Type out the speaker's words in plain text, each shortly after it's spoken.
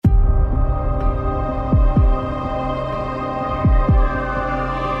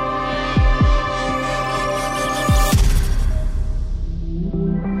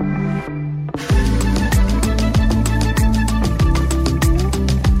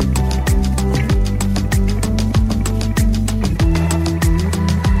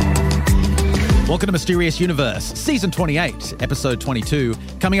Welcome to Mysterious Universe, Season 28, Episode 22.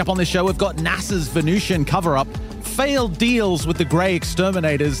 Coming up on this show, we've got NASA's Venusian cover-up, failed deals with the Grey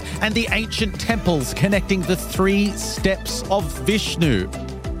Exterminators, and the ancient temples connecting the 3 steps of Vishnu.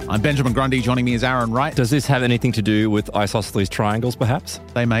 I'm Benjamin Grundy. Joining me is Aaron Wright. Does this have anything to do with isosceles triangles, perhaps?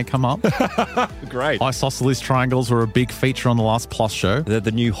 They may come up. Great. Isosceles triangles were a big feature on the last Plus show. They're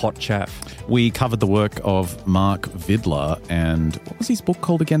the new hot chaff. We covered the work of Mark Vidler and what was his book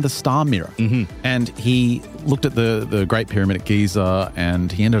called again? The Star Mirror. Mm-hmm. And he looked at the Great Pyramid at Giza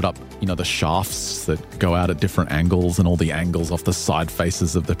and he ended up, the shafts that go out at different angles and all the angles off the side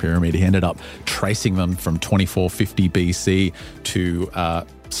faces of the pyramid. He ended up tracing them from 2450 BC to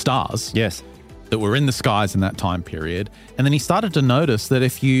stars. Yes. That were in the skies in that time period. And then he started to notice that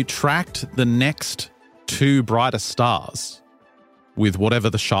if you tracked the next 2 brightest stars with whatever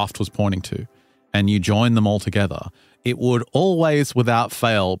the shaft was pointing to, and you join them all together, it would always, without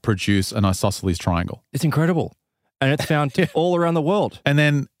fail, produce an isosceles triangle. It's incredible. And it's found all around the world. And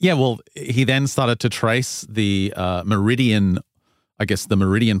then, he then started to trace the meridian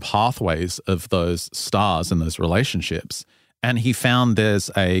pathways of those stars and those relationships. And he found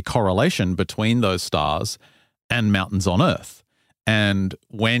there's a correlation between those stars and mountains on Earth. And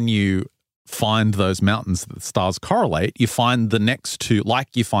when you find those mountains that the stars correlate, you find the next 2,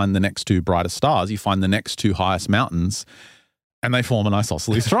 like you find the next 2 brightest stars, you find the next 2 highest mountains, and they form an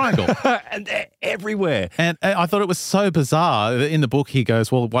isosceles triangle. And they're everywhere. And I thought it was so bizarre. In the book, he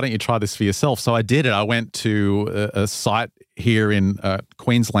goes, well, why don't you try this for yourself? So I did it. I went to a site here in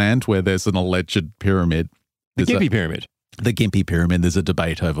Queensland where there's an alleged pyramid. The Gympie Pyramid. The Gympie Pyramid, there's a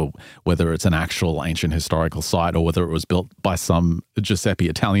debate over whether it's an actual ancient historical site or whether it was built by some Giuseppe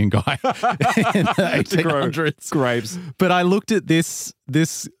Italian guy in the 1800s. Graves. But I looked at this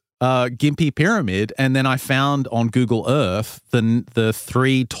Gympie Pyramid, and then I found on Google Earth the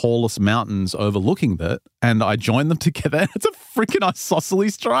 3 tallest mountains overlooking that, and I joined them together. It's a freaking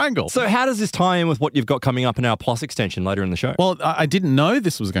isosceles triangle. So how does this tie in with what you've got coming up in our Plus extension later in the show? Well, I didn't know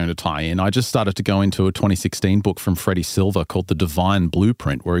this was going to tie in. I just started to go into a 2016 book from Freddie Silver called The Divine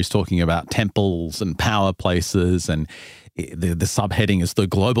Blueprint, where he's talking about temples and power places, and the subheading is the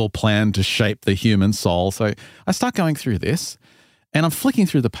global plan to shape the human soul. So I start going through this, and I'm flicking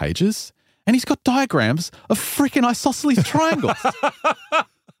through the pages, and he's got diagrams of freaking isosceles triangles.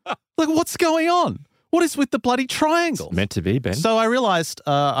 Like, what's going on? What is with the bloody triangles? It's meant to be, Ben. So I realized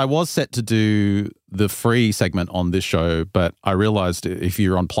I was set to do the free segment on this show, but I realized if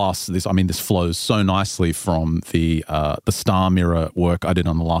you're on Plus, this flows so nicely from the Star Mirror work I did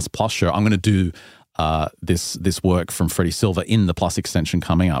on the last Plus show. I'm going to do this work from Freddie Silver in the Plus extension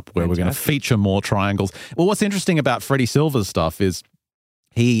coming up, where we're going to feature more triangles. Well, what's interesting about Freddie Silver's stuff is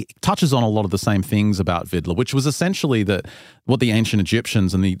he touches on a lot of the same things about Vidler, which was essentially that what the ancient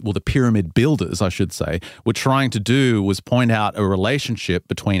Egyptians and the pyramid builders, I should say, were trying to do was point out a relationship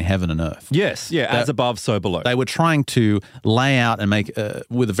between heaven and earth. Yes, as above, so below. They were trying to lay out and make,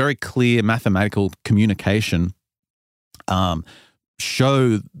 with a very clear mathematical communication,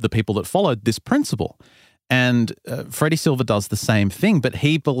 show the people that followed this principle. And Freddie Silver does the same thing, but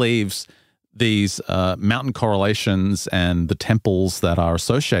he believes these mountain correlations and the temples that are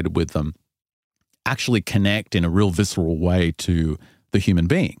associated with them actually connect in a real visceral way to the human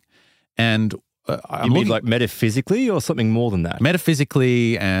being. And you mean like metaphysically or something more than that?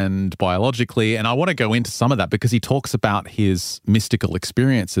 Metaphysically and biologically. And I want to go into some of that because he talks about his mystical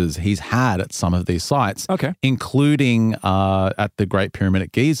experiences he's had at some of these sites, including at the Great Pyramid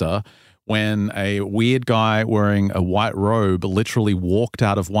at Giza, when a weird guy wearing a white robe literally walked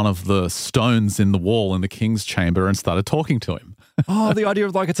out of one of the stones in the wall in the king's chamber and started talking to him. Oh, the idea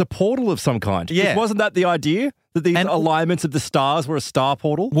of like it's a portal of some kind. Yeah. Wasn't that the idea? That these alignments of the stars were a star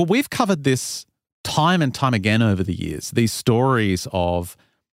portal? Well, we've covered this time and time again over the years, these stories of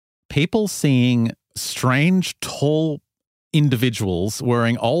people seeing strange, tall individuals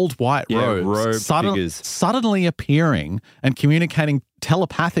wearing old white robes suddenly appearing and communicating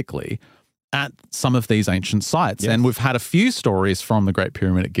telepathically at some of these ancient sites. Yes. And we've had a few stories from the Great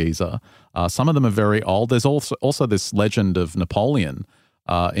Pyramid at Giza. Some of them are very old. There's also this legend of Napoleon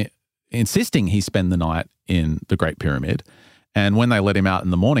insisting he spend the night in the Great Pyramid. And when they let him out in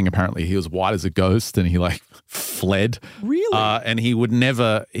the morning, apparently he was white as a ghost and he fled. Really? And he would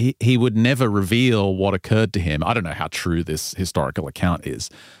never reveal what occurred to him. I don't know how true this historical account is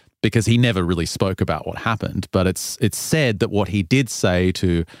because he never really spoke about what happened. But it's said that what he did say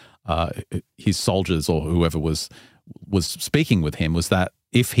to his soldiers or whoever was speaking with him was that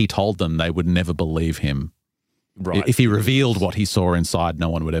if he told them, they would never believe him Right. If he revealed what he saw inside, no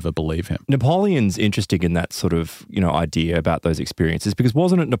one would ever believe him. Napoleon's interesting in that sort of, idea about those experiences, because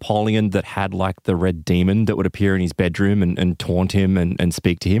wasn't it Napoleon that had like the red demon that would appear in his bedroom and taunt him and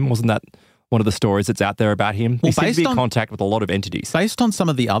speak to him? Wasn't that one of the stories that's out there about him? He seems to be in contact with a lot of entities. Based on some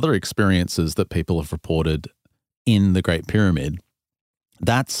of the other experiences that people have reported in the Great Pyramid,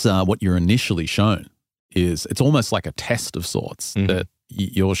 that's what you're initially shown. It's almost like a test of sorts, that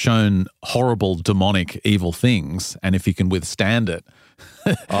you're shown horrible, demonic, evil things, and if you can withstand it.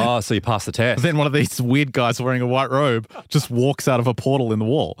 So you pass the test. Then one of these weird guys wearing a white robe just walks out of a portal in the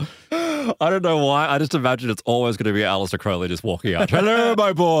wall. I don't know why. I just imagine it's always going to be Aleister Crowley just walking out. Hello,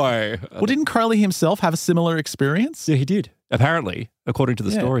 my boy. Well, didn't Crowley himself have a similar experience? Yeah, he did. Apparently, according to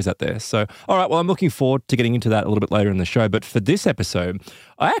the stories out there. So, all right, well, I'm looking forward to getting into that a little bit later in the show. But for this episode,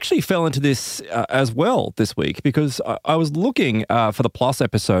 I actually fell into this as well this week, because I was looking for the Plus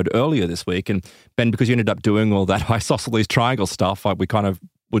episode earlier this week. And Ben, because you ended up doing all that isosceles triangle stuff, we kind of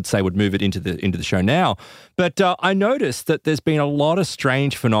would move it into the show now. But I noticed that there's been a lot of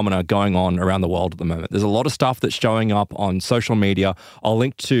strange phenomena going on around the world at the moment. There's a lot of stuff that's showing up on social media. I'll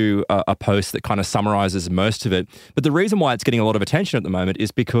link to a post that kind of summarizes most of it. But the reason why it's getting a lot of attention at the moment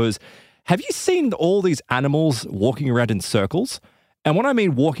is because, have you seen all these animals walking around in circles? And when I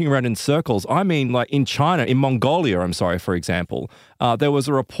mean walking around in circles, I mean like in China, in Mongolia, for example, there was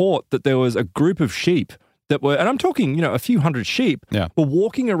a report that there was a group of sheep that were, and I'm talking, a few hundred sheep, were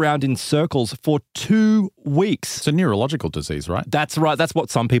walking around in circles for 2 weeks. It's a neurological disease, right? That's right. That's what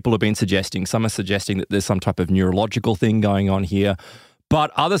some people have been suggesting. Some are suggesting that there's some type of neurological thing going on here.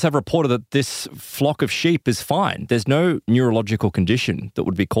 But others have reported that this flock of sheep is fine. There's no neurological condition that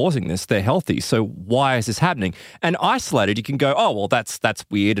would be causing this. They're healthy. So why is this happening? And isolated, you can go, oh, well, that's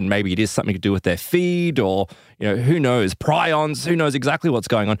weird, and maybe it is something to do with their feed, or, who knows, prions, who knows exactly what's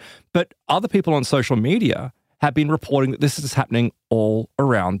going on. But other people on social media have been reporting that this is happening all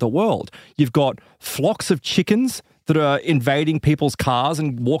around the world. You've got flocks of chickens that are invading people's cars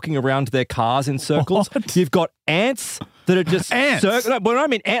and walking around their cars in circles. What? You've got ants that are just ants. When I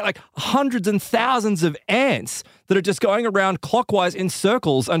mean ant, like hundreds and thousands of ants that are just going around clockwise in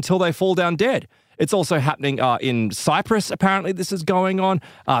circles until they fall down dead. It's also happening in Cyprus. Apparently, this is going on.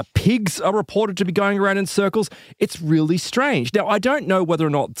 Pigs are reported to be going around in circles. It's really strange. Now, I don't know whether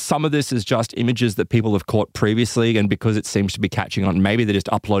or not some of this is just images that people have caught previously, and because it seems to be catching on, maybe they're just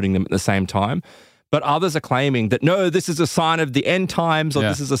uploading them at the same time. But others are claiming that, no, this is a sign of the end times, or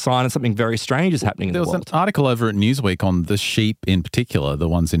this is a sign of something very strange is happening in the world. There was an article over at Newsweek on the sheep in particular, the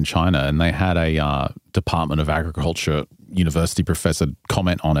ones in China, and they had a Department of Agriculture university professor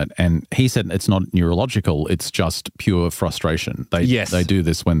comment on it, and he said it's not neurological, it's just pure frustration. They do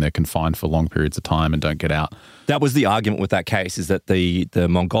this when they're confined for long periods of time and don't get out. That was the argument with that case, is that the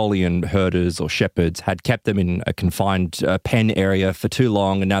Mongolian herders or shepherds had kept them in a confined pen area for too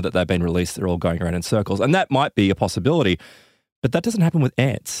long, and now that they've been released, they're all going around in circles. And that might be a possibility. But that doesn't happen with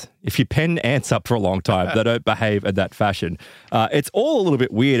ants. If you pen ants up for a long time, they don't behave in that fashion. It's all a little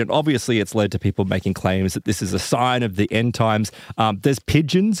bit weird, and obviously it's led to people making claims that this is a sign of the end times. There's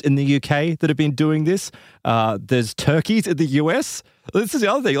pigeons in the UK that have been doing this. There's turkeys in the US. This is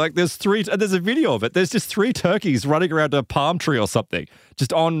the other thing. Like, there's a video of it. There's just 3 turkeys running around a palm tree or something,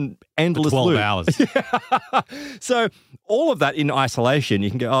 just on endless 12 loop. hours. So all of that in isolation, you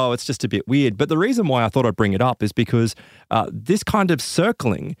can go, oh, it's just a bit weird. But the reason why I thought I'd bring it up is because this kind of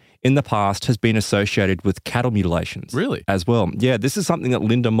circling in the past has been associated with cattle mutilations. Really? As well. Yeah, this is something that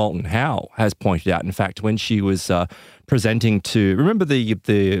Linda Moulton Howe has pointed out. In fact, when she was presenting to, remember the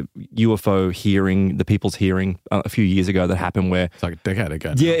UFO hearing, the People's Hearing a few years ago that happened where... It's like a decade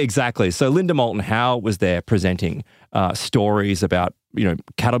ago now. Yeah, exactly. So Linda Moulton Howe was there presenting stories about,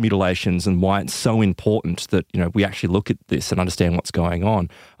 cattle mutilations and why it's so important that, we actually look at this and understand what's going on.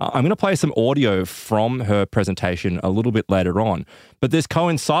 I'm going to play some audio from her presentation a little bit later on, but this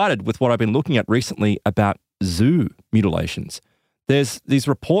coincided with what I've been looking at recently about zoo mutilations. There's these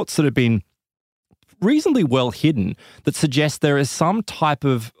reports that have been reasonably well hidden that suggest there is some type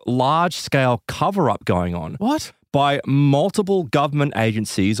of large-scale cover-up going on. What? By multiple government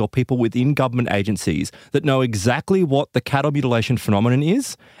agencies or people within government agencies that know exactly what the cattle mutilation phenomenon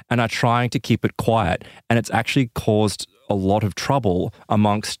is and are trying to keep it quiet. And it's actually caused a lot of trouble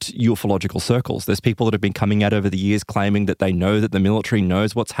amongst ufological circles. There's people that have been coming out over the years claiming that they know that the military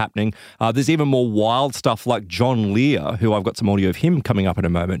knows what's happening. There's even more wild stuff like John Lear, who I've got some audio of him coming up in a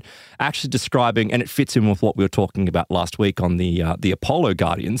moment, actually describing, and it fits in with what we were talking about last week on the Apollo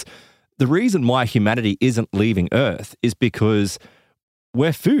Guardians. The reason why humanity isn't leaving Earth is because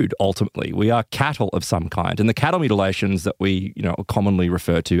we're food, ultimately. We are cattle of some kind. And the cattle mutilations that we, commonly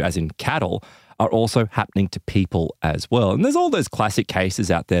refer to as in cattle are also happening to people as well. And there's all those classic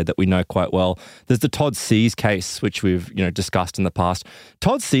cases out there that we know quite well. There's the Todd Sears case, which we've discussed in the past.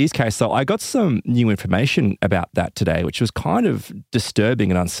 Todd Sears case, though, I got some new information about that today, which was kind of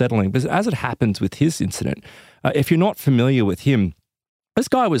disturbing and unsettling, because as it happens with his incident, if you're not familiar with him, this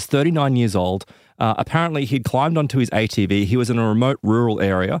guy was 39 years old. Apparently, he'd climbed onto his ATV. He was in a remote rural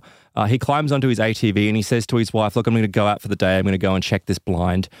area. He climbs onto his ATV and he says to his wife, look, I'm going to go out for the day. I'm going to go and check this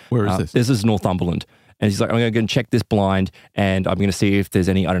blind. Where is this? This is Northumberland. And he's like, I'm going to go and check this blind and I'm going to see if there's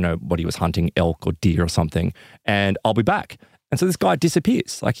any, I don't know what he was hunting, elk or deer or something, and I'll be back. And so this guy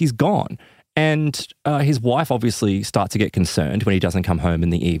disappears, like he's gone. And his wife obviously starts to get concerned when he doesn't come home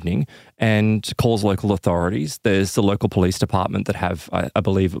in the evening and calls local authorities. There's the local police department that have, I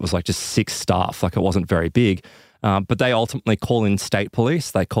believe it was like just 6 staff, like it wasn't very big. But they ultimately call in state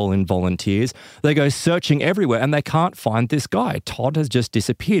police. They call in volunteers. They go searching everywhere and they can't find this guy. Todd has just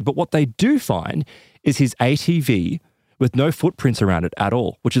disappeared. But what they do find is his ATV with no footprints around it at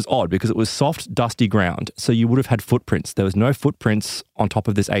all, which is odd because it was soft, dusty ground. So you would have had footprints. There was no footprints on top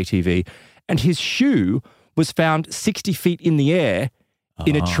of this ATV. And his shoe was found 60 feet in the air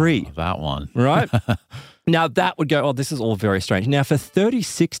in a tree. That one. Right? Now, that would go, this is all very strange. Now, for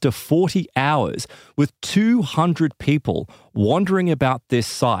 36 to 40 hours with 200 people wandering about this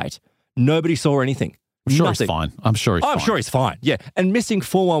site, nobody saw anything. I'm sure Nothing. he's fine. I'm sure he's fine. I'm sure he's fine, yeah. And missing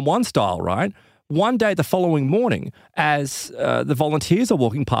 411 style, right? One day, the following morning, as the volunteers are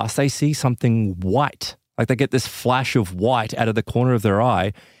walking past, they see something white. Like they get this flash of white out of the corner of their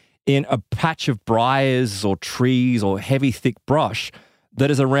eye in a patch of briars or trees or heavy, thick brush that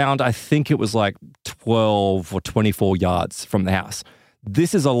is around, I think it was like 12 or 24 yards from the house.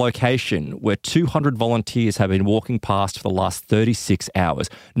 This is a location where 200 volunteers have been walking past for the last 36 hours.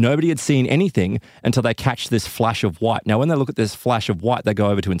 Nobody had seen anything until they catch this flash of white. Now, when they look at this flash of white, they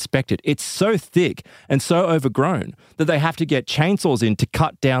go over to inspect it. It's so thick and so overgrown that they have to get chainsaws in to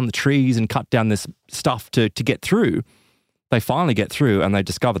cut down the trees and cut down this stuff to get through. They finally get through and they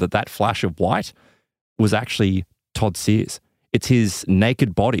discover that that flash of white was actually Todd Sears. It's his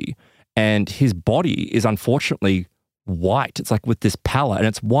naked body, and his body is unfortunately white. It's like with this pallor, and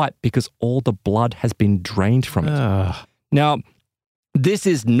it's white because all the blood has been drained from it. Now, this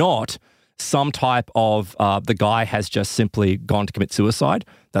is not some type of the guy has just simply gone to commit suicide.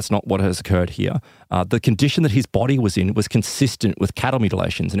 That's not what has occurred here. The condition that his body was in was consistent with cattle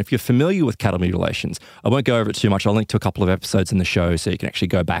mutilations. And if you're familiar with cattle mutilations, I won't go over it too much. I'll link to a couple of episodes in the show so you can actually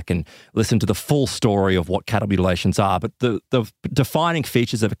go back and listen to the full story of what cattle mutilations are. But the defining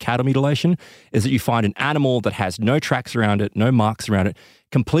features of a cattle mutilation is that you find an animal that has no tracks around it, no marks around it,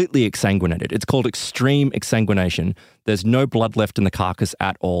 completely exsanguinated. It's called extreme exsanguination. There's no blood left in the carcass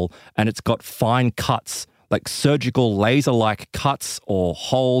at all, and it's got fine cuts, like surgical laser-like cuts or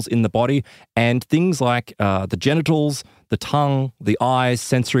holes in the body, and things like the genitals, the tongue, the eyes,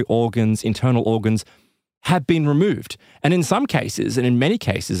 sensory organs, internal organs have been removed. And in some cases, and in many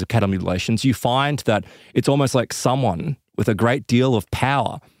cases of cattle mutilations, you find that it's almost like someone with a great deal of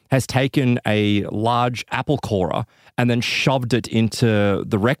power has taken a large apple corer and then shoved it into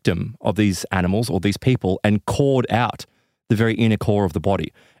the rectum of these animals or these people and cored out the very inner core of the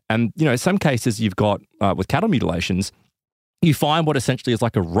body. And, in some cases you've got, with cattle mutilations, you find what essentially is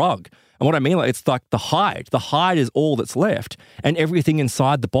like a rug. And what I mean, it's like the hide. The hide is all that's left, and everything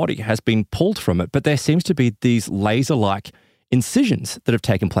inside the body has been pulled from it. But there seems to be these laser-like incisions that have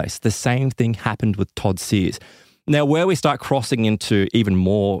taken place. The same thing happened with Todd Sears. Now, where we start crossing into even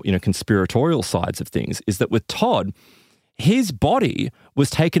more, conspiratorial sides of things is that with Todd, his body was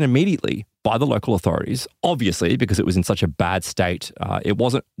taken immediately by the local authorities, obviously, because it was in such a bad state. It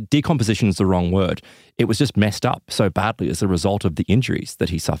wasn't, decomposition is the wrong word. It was just messed up so badly as a result of the injuries that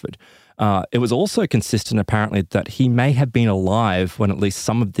he suffered. It was also consistent, apparently, that he may have been alive when at least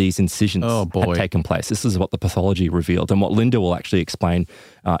some of these incisions had taken place. This is what the pathology revealed, and what Linda will actually explain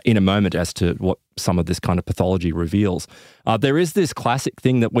in a moment as to what some of this kind of pathology reveals. There is this classic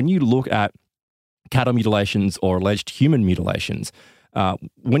thing that when you look at cattle mutilations or alleged human mutilations,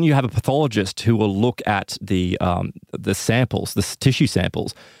 when you have a pathologist who will look at the samples, the tissue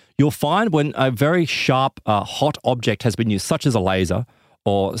samples, you'll find when a very sharp, hot object has been used, such as a laser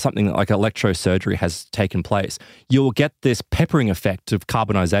or something like electrosurgery has taken place, you'll get this peppering effect of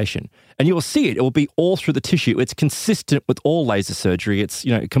carbonization. And you will see it. It will be all through the tissue. It's consistent with all laser surgery. It's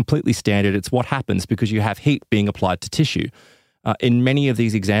completely standard. It's what happens because you have heat being applied to tissue. In many of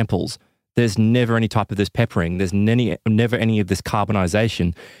these examples, there's never any type of this peppering. There's never any of this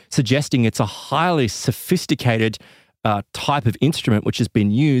carbonization, suggesting it's a highly sophisticated type of instrument which has been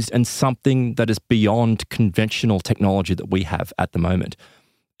used and something that is beyond conventional technology that we have at the moment.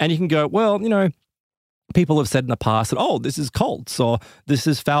 And you can go, well, people have said in the past that, oh, this is cults or this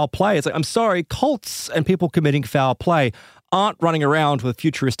is foul play. It's like, I'm sorry, cults and people committing foul play aren't running around with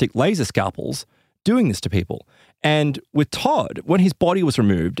futuristic laser scalpels doing this to people. And with Todd, when his body was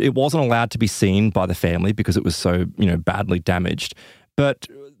removed, it wasn't allowed to be seen by the family because it was so, badly damaged. But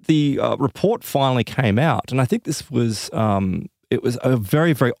the report finally came out, and I think this was, it was a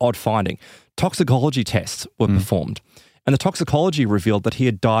very, very odd finding. Toxicology tests were performed, and the toxicology revealed that he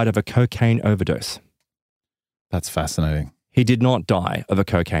had died of a cocaine overdose. That's fascinating. He did not die of a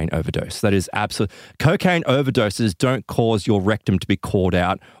cocaine overdose. That is absolute. Cocaine overdoses don't cause your rectum to be clawed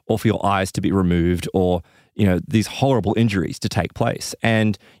out or for your eyes to be removed or, these horrible injuries to take place.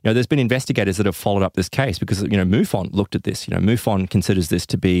 And, there's been investigators that have followed up this case because, MUFON looked at this. MUFON considers this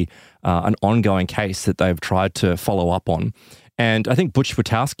to be an ongoing case that they've tried to follow up on. And I think Butch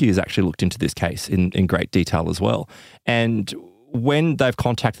Witowski has actually looked into this case in great detail as well. And when they've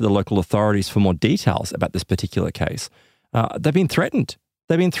contacted the local authorities for more details about this particular case, they've been threatened.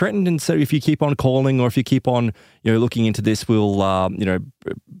 They've been threatened, and so if you keep on calling or if you keep on, looking into this, we'll,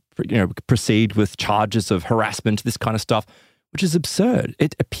 proceed with charges of harassment, this kind of stuff, which is absurd.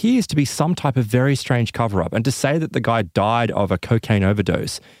 It appears to be some type of very strange cover-up, and to say that the guy died of a cocaine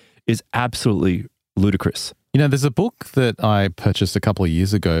overdose is absolutely ludicrous. There's a book that I purchased a couple of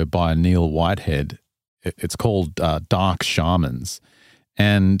years ago by Neil Whitehead. It's called Dark Shamans.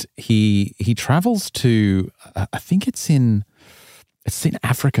 And he travels to, I think it's in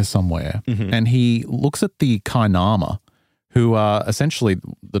Africa somewhere, and he looks at the Kainama, who are essentially,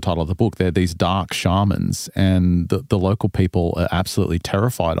 the title of the book, they're these dark shamans, and the local people are absolutely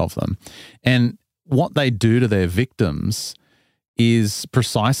terrified of them. And what they do to their victims is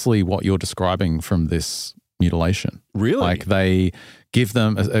precisely what you're describing from this mutilation. Really? Like they give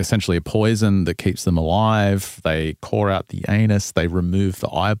them essentially a poison that keeps them alive. They core out the anus. They remove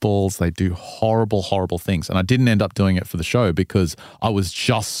the eyeballs. They do horrible, horrible things. And I didn't end up doing it for the show because I was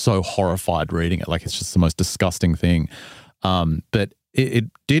just so horrified reading it. Like it's just the most disgusting thing. But it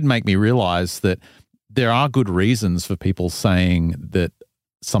did make me realize that there are good reasons for people saying that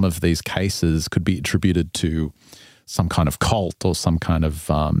some of these cases could be attributed to some kind of cult or some kind of,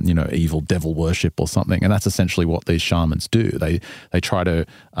 evil devil worship or something. And that's essentially what these shamans do. They try to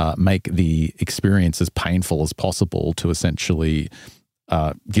make the experience as painful as possible to essentially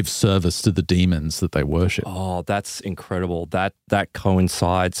give service to the demons that they worship. Oh, that's incredible. That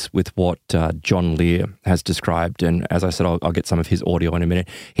coincides with what John Lear has described. And as I said, I'll get some of his audio in a minute.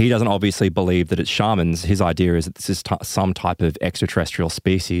 He doesn't obviously believe that it's shamans. His idea is that this is some type of extraterrestrial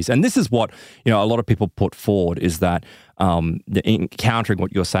species. And this is what, a lot of people put forward is that countering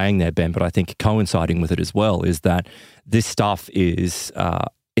what you're saying there, Ben, but I think coinciding with it as well is that this stuff is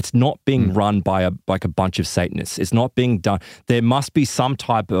it's not being run by a bunch of Satanists. It's not being done. There must be some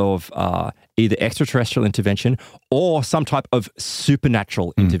type of either extraterrestrial intervention or some type of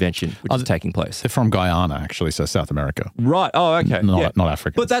supernatural intervention which is taking place. They're from Guyana, actually, so South America. Right. Oh, okay. Not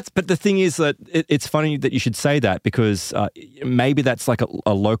Africa. But the thing is that it's funny that you should say that because maybe that's like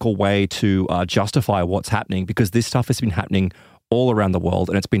a local way to justify what's happening because this stuff has been happening all around the world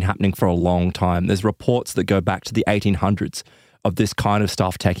and it's been happening for a long time. There's reports that go back to the 1800s of this kind of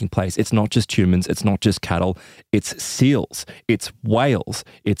stuff taking place. It's not just humans, it's not just cattle, it's seals, it's whales,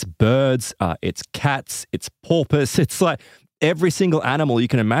 it's birds, it's cats, it's porpoise, it's like every single animal you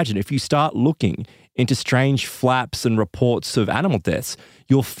can imagine. If you start looking into strange flaps and reports of animal deaths,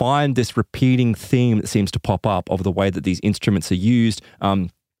 you'll find this repeating theme that seems to pop up of the way that these instruments are used, and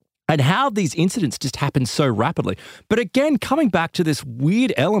how these incidents just happen so rapidly. But again, coming back to this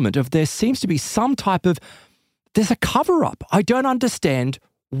weird element of there seems to be some type of there's a cover-up. I don't understand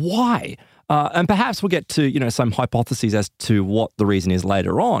why. And perhaps we'll get to, some hypotheses as to what the reason is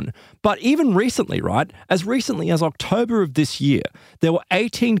later on. But even recently, right, as recently as October of this year, there were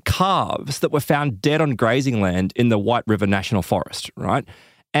 18 calves that were found dead on grazing land in the White River National Forest, right?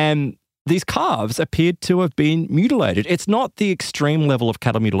 And these calves appeared to have been mutilated. It's not the extreme level of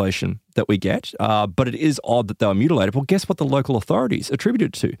cattle mutilation that we get, but it is odd that they were mutilated. Well, guess what the local authorities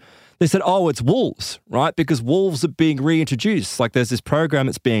attributed it to? They said, oh, it's wolves, right? Because wolves are being reintroduced. Like there's this program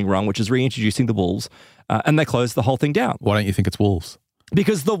that's being run, which is reintroducing the wolves, and they closed the whole thing down. Why don't you think it's wolves?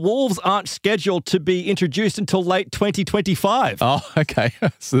 Because the wolves aren't scheduled to be introduced until late 2025. Oh, okay.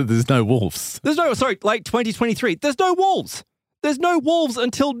 So there's no wolves. Late 2023. There's no wolves. There's no wolves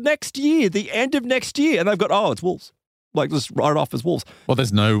until next year, the end of next year. And they've got, it's wolves. Like, just write it off as wolves. Well,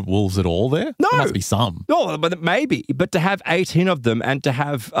 there's no wolves at all there? No. There must be some. No, but maybe. But to have 18 of them and to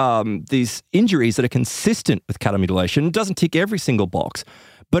have these injuries that are consistent with cattle mutilation doesn't tick every single box.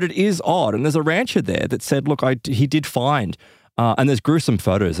 But it is odd. And there's a rancher there that said, look, he did find And there's gruesome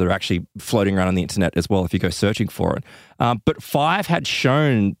photos that are actually floating around on the internet as well if you go searching for it. But 5 had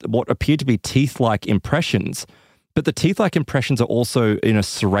shown what appeared to be teeth-like impressions, but the teeth-like impressions are also in a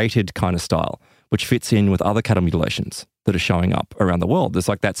serrated kind of style, which fits in with other cattle mutilations that are showing up around the world. There's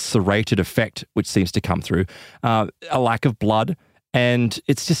like that serrated effect which seems to come through, a lack of blood, and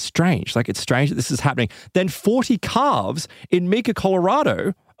it's just strange. Like, it's strange that this is happening. Then 40 calves in Meeker,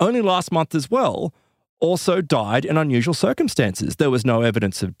 Colorado, only last month as well, also died in unusual circumstances. There was no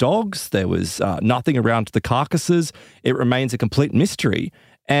evidence of dogs. There was nothing around the carcasses. It remains a complete mystery.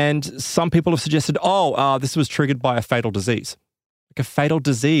 And some people have suggested, this was triggered by a fatal disease. Like, a fatal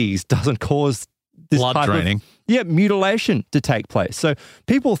disease doesn't cause this blood type draining. of mutilation to take place. So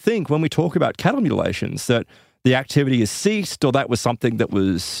people think when we talk about cattle mutilations that the activity has ceased, or that was something that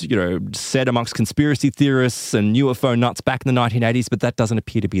was, said amongst conspiracy theorists and UFO nuts back in the 1980s, but that doesn't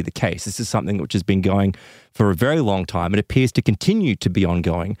appear to be the case. This is something which has been going for a very long time. It appears to continue to be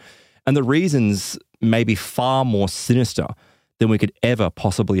ongoing. And the reasons may be far more sinister than we could ever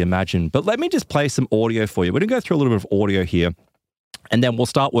possibly imagine. But let me just play some audio for you. We're going to go through a little bit of audio here, and then we'll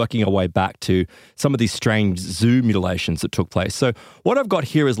start working our way back to some of these strange zoo mutilations that took place. So what I've got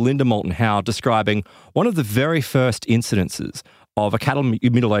here is Linda Moulton Howe describing one of the very first incidences of a cattle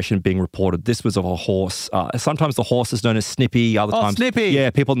mutilation being reported. This was of a horse. Sometimes the horse is known as Snippy. Other times, Snippy. Yeah,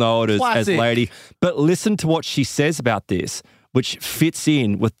 people know it as Lady. But listen to what she says about this, which fits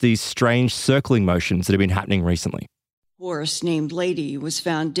in with these strange circling motions that have been happening recently. Horse named Lady was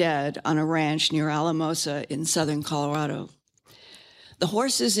found dead on a ranch near Alamosa in southern Colorado. The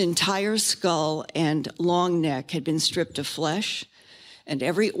horse's entire skull and long neck had been stripped of flesh, and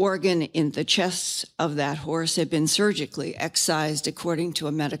every organ in the chest of that horse had been surgically excised according to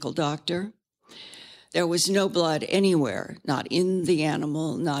a medical doctor. There was no blood anywhere, not in the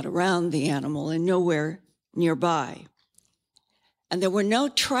animal, not around the animal, and nowhere nearby. And there were no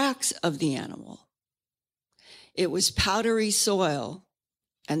tracks of the animal. It was powdery soil,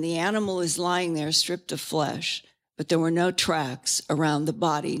 and the animal is lying there stripped of flesh, but there were no tracks around the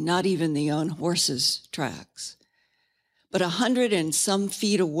body, not even the own horse's tracks. But 100 and some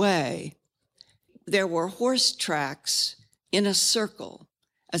feet away, there were horse tracks in a circle,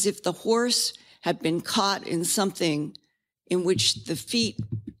 as if the horse had been caught in something in which the feet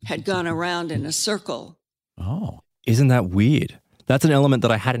had gone around in a circle. Oh. Isn't that weird? That's an element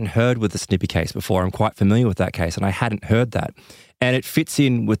that I hadn't heard with the Snippy case before. I'm quite familiar with that case, and I hadn't heard that. And it fits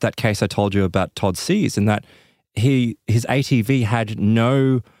in with that case I told you about Todd Sears, in that his ATV had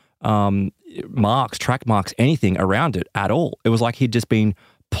no marks, track marks, anything around it at all. It was like he'd just been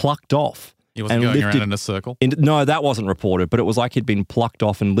plucked off. He wasn't going around in a circle? No, that wasn't reported, but it was like he'd been plucked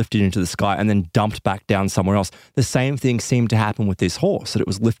off and lifted into the sky and then dumped back down somewhere else. The same thing seemed to happen with this horse, that it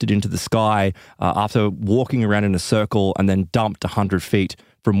was lifted into the sky after walking around in a circle and then dumped 100 feet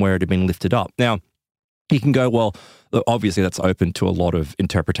from where it had been lifted up. Now, you can go, well, obviously that's open to a lot of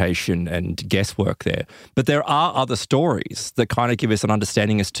interpretation and guesswork there. But there are other stories that kind of give us an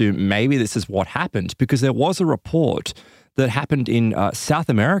understanding as to maybe this is what happened, because there was a report that happened in South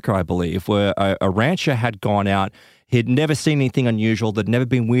America, I believe, where a rancher had gone out. He'd never seen anything unusual. There'd never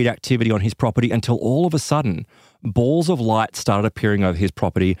been weird activity on his property until all of a sudden, balls of light started appearing over his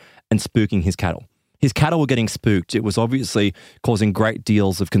property and spooking his cattle. His cattle were getting spooked. It was obviously causing great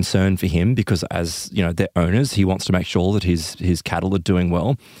deals of concern for him because, as you know, their owners, he wants to make sure that his cattle are doing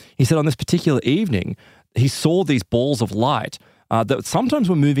well. He said on this particular evening, he saw these balls of light that sometimes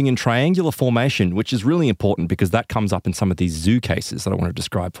were moving in triangular formation, which is really important because that comes up in some of these zoo cases that I want to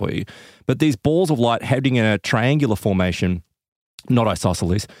describe for you. But these balls of light heading in a triangular formation, not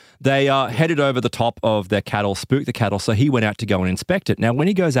isosceles, they headed over the top of their cattle, spooked the cattle, so he went out to go and inspect it. Now, when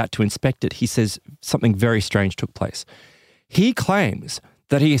he goes out to inspect it, he says something very strange took place. He claims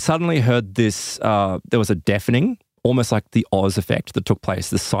that he suddenly heard this, there was a deafening, almost like the Oz effect that took place.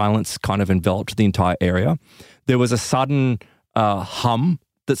 The silence kind of enveloped the entire area. There was a sudden hum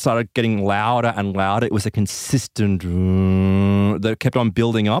that started getting louder and louder. It was a consistent that kept on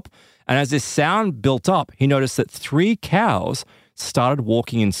building up. And as this sound built up, he noticed that 3 cows started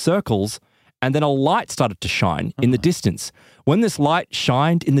walking in circles, and then a light started to shine in the distance. When this light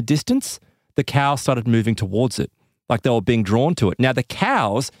shined in the distance, the cows started moving towards it, like they were being drawn to it. Now, the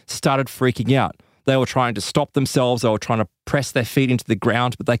cows started freaking out. They were trying to stop themselves. They were trying to press their feet into the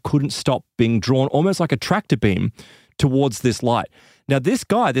ground, but they couldn't stop being drawn, almost like a tractor beam, towards this light. Now, this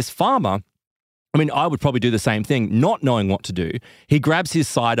guy, this farmer, I mean, I would probably do the same thing, not knowing what to do. He grabs his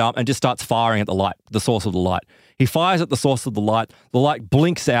sidearm and just starts firing at the light, the source of the light. He fires at the source of the light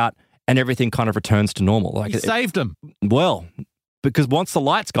blinks out, and everything kind of returns to normal. Like he saved him. Well, because once the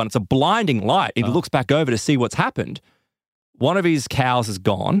light's gone, it's a blinding light. He looks back over to see what's happened. one of his cows is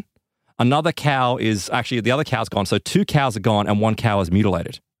gone. Another cow is actually, the other cow's gone. So 2 cows are gone and 1 cow is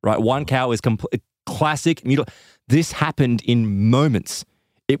mutilated, right? 1 cow is classic mutilation. This happened in moments.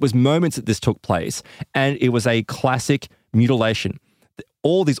 It was moments that this took place, and it was a classic mutilation.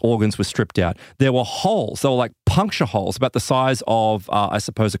 All these organs were stripped out. There were holes. They were like puncture holes about the size of, I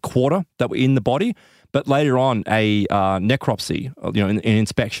suppose, a quarter that were in the body. But later on, a necropsy, an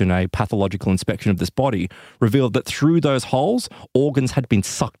inspection, a pathological inspection of this body, revealed that through those holes, organs had been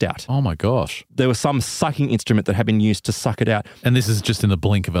sucked out. Oh my gosh. There was some sucking instrument that had been used to suck it out. And this is just in the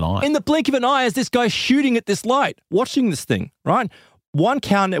blink of an eye. In the blink of an eye, as this guy's shooting at this light, watching this thing, right? 1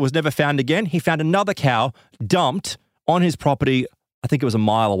 cow that was never found again. He found another cow dumped on his property. I think it was a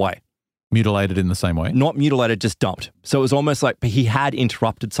mile away. Mutilated in the same way? Not mutilated, just dumped. So it was almost like he had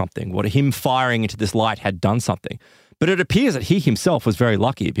interrupted something. Him firing into this light had done something. But it appears that he himself was very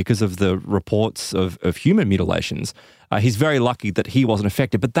lucky because of the reports of human mutilations. He's very lucky that he wasn't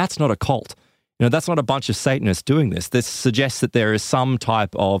affected. But that's not a cult. That's not a bunch of Satanists doing this. This suggests that there is some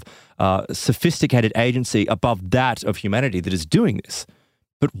type of sophisticated agency above that of humanity that is doing this.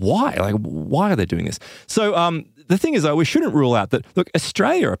 But why? Like, why are they doing this? So the thing is, though, we shouldn't rule out that, look,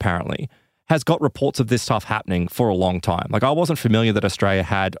 Australia apparently has got reports of this stuff happening for a long time. Like, I wasn't familiar that Australia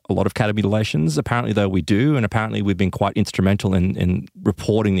had a lot of cattle mutilations. Apparently, though, we do. And apparently, we've been quite instrumental in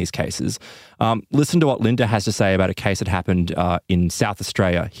reporting these cases. Listen to what Linda has to say about a case that happened in South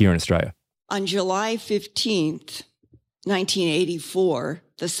Australia, here in Australia. On July 15th, 1984,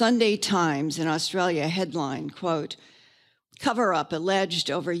 the Sunday Times in Australia headlined, quote, "Cover-up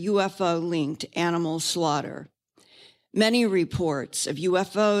alleged over UFO-linked animal slaughter. Many reports of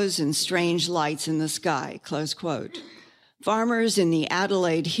UFOs and strange lights in the sky," close quote. "Farmers in the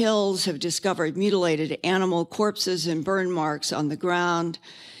Adelaide Hills have discovered mutilated animal corpses and burn marks on the ground.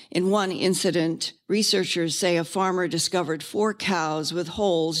 In one incident, researchers say a farmer discovered 4 cows with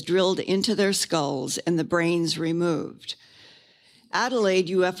holes drilled into their skulls and the brains removed." Adelaide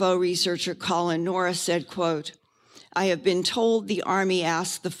UFO researcher Colin Norris said, quote, "I have been told the Army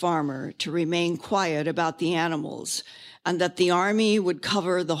asked the farmer to remain quiet about the animals and that the Army would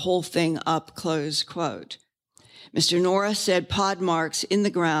cover the whole thing up," close quote. Mr. Norris said pod marks in the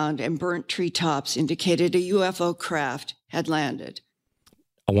ground and burnt treetops indicated a UFO craft had landed.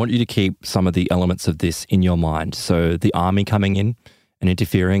 I want you to keep some of the elements of this in your mind. So the Army coming in and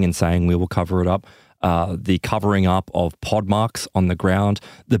interfering and saying we will cover it up, the covering up of pod marks on the ground,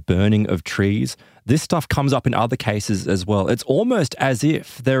 the burning of trees. This stuff comes up in other cases as well. It's almost as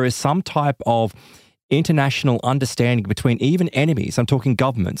if there is some type of international understanding between even enemies, I'm talking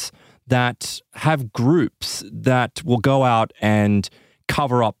governments, that have groups that will go out and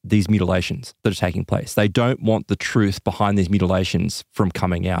cover up these mutilations that are taking place. They don't want the truth behind these mutilations from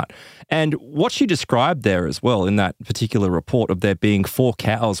coming out. And what she described there as well in that particular report of there being 4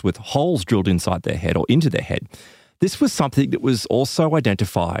 cows with holes drilled inside their head or into their head, this was something that was also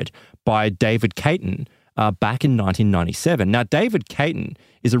identified by David Caton back in 1997. Now, David Caton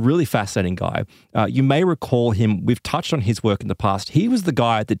is a really fascinating guy. You may recall him. We've touched on his work in the past. He was the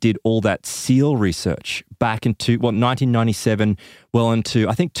guy that did all that seal research back into 1997, well into,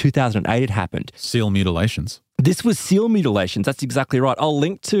 I think 2008 it happened. Seal mutilations. This was seal mutilations. That's exactly right. I'll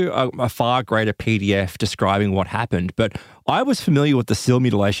link to a far greater PDF describing what happened. But I was familiar with the seal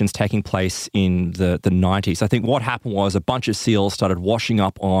mutilations taking place in the 90s. I think what happened was a bunch of seals started washing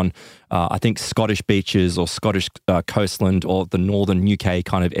up on, I think, Scottish beaches or Scottish coastland or the northern UK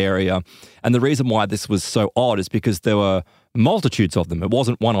kind of area. And the reason why this was so odd is because there were multitudes of them. It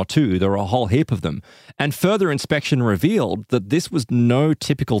wasn't 1 or 2. There were a whole heap of them. And further inspection revealed that this was no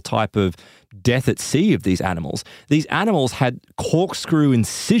typical type of death at sea of these animals. These animals had corkscrew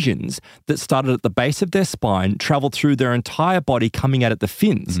incisions that started at the base of their spine, traveled through their entire body, coming out at the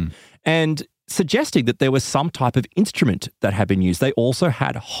fins, and suggesting that there was some type of instrument that had been used. They also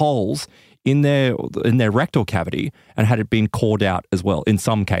had holes in their rectal cavity and had it been cored out as well in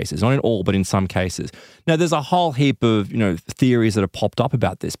some cases, not in all, but in some cases. Now, there's a whole heap of theories that have popped up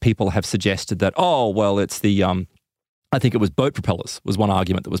about this. People have suggested that, it's the I think it was boat propellers was one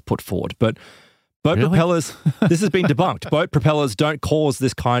argument that was put forward, but boat propellers, this has been debunked. Boat propellers don't cause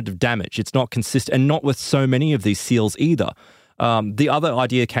this kind of damage. It's not consistent, and not with so many of these seals either. The other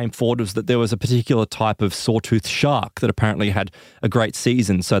idea came forward was that there was a particular type of sawtooth shark that apparently had a great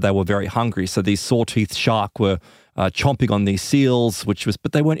season, so they were very hungry. So these sawtooth shark were chomping on these seals,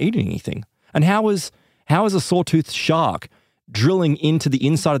 but they weren't eating anything. And how is a sawtooth shark drilling into the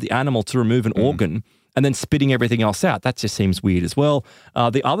inside of the animal to remove an organ and then spitting everything else out? That just seems weird as well.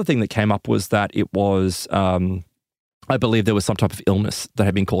 The other thing that came up was that it was, I believe there was some type of illness that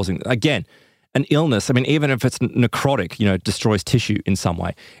had been causing, again, an illness, I mean, even if it's necrotic, destroys tissue in some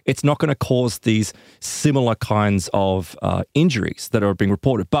way, it's not going to cause these similar kinds of injuries that are being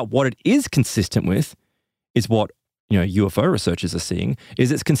reported. But what it is consistent with is what UFO researchers are seeing, is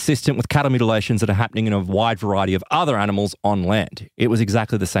it's consistent with cattle mutilations that are happening in a wide variety of other animals on land. It was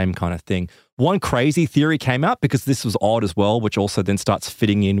exactly the same kind of thing. One crazy theory came out, because this was odd as well, which also then starts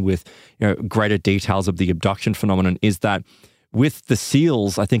fitting in with greater details of the abduction phenomenon, is that with the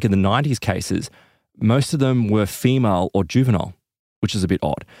seals, I think in the 90s cases, most of them were female or juvenile, which is a bit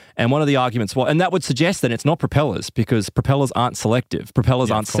odd. And one of the arguments, and that would suggest that it's not propellers, because propellers aren't selective.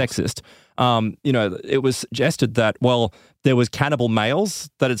 Propellers aren't sexist. It was suggested that, there was cannibal males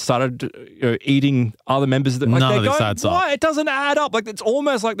that had started eating other members of the... None of this adds up. It doesn't add up. It's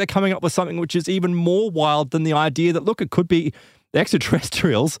almost like they're coming up with something which is even more wild than the idea that, look, it could be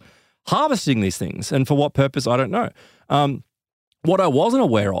extraterrestrials harvesting these things. And for what purpose, I don't know. What I wasn't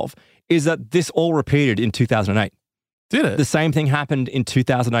aware of is that this all repeated in 2008. Did it? The same thing happened in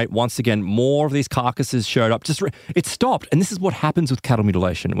 2008. Once again, more of these carcasses showed up. It stopped. And this is what happens with cattle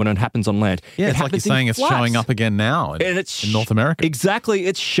mutilation when it happens on land. Yeah, it's like you're saying it's showing up again now in North America. Exactly.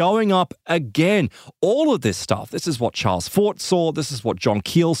 It's showing up again. All of this stuff. This is what Charles Fort saw. This is what John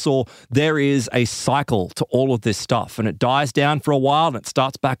Keel saw. There is a cycle to all of this stuff. And it dies down for a while and it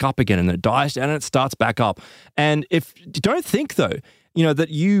starts back up again. And it dies down and it starts back up. And don't think, though, that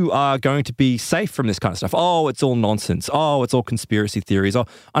you are going to be safe from this kind of stuff. Oh, it's all nonsense. Oh, it's all conspiracy theories. Oh,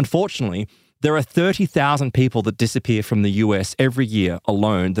 unfortunately, there are 30,000 people that disappear from the US every year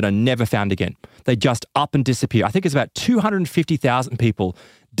alone that are never found again. They just up and disappear. I think it's about 250,000 people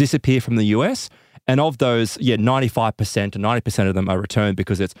disappear from the US. And of those, 95% or 90% of them are returned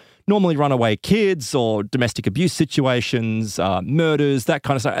because it's normally runaway kids or domestic abuse situations, murders, that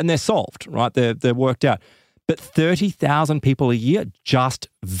kind of stuff. And they're solved, right? They're worked out. But 30,000 people a year just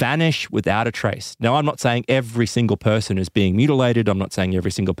vanish without a trace. Now, I'm not saying every single person is being mutilated. I'm not saying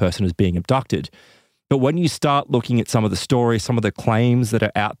every single person is being abducted. But when you start looking at some of the stories, some of the claims that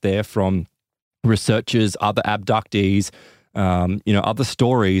are out there from researchers, other abductees, other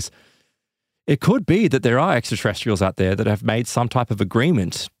stories, it could be that there are extraterrestrials out there that have made some type of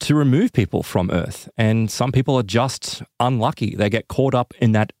agreement to remove people from Earth. And some people are just unlucky. They get caught up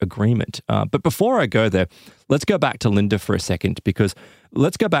in that agreement. But before I go there, let's go back to Linda for a second, because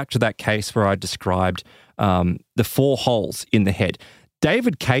let's go back to that case where I described the 4 holes in the head.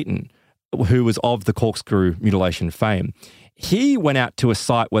 David Caton, who was of the corkscrew mutilation fame, he went out to a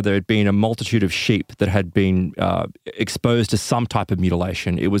site where there had been a multitude of sheep that had been exposed to some type of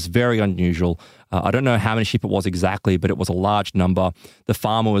mutilation. It was very unusual. I don't know how many sheep it was exactly, but it was a large number. The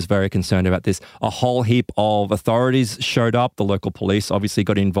farmer was very concerned about this. A whole heap of authorities showed up. The local police obviously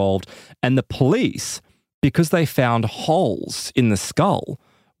got involved. And the police, because they found holes in the skull,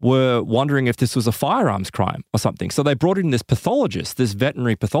 were wondering if this was a firearms crime or something. So they brought in this pathologist, this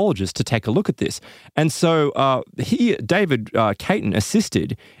veterinary pathologist, to take a look at this. And so David Caton,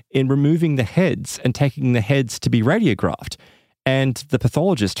 assisted in removing the heads and taking the heads to be radiographed. And the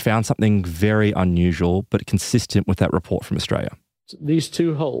pathologist found something very unusual, but consistent with that report from Australia. These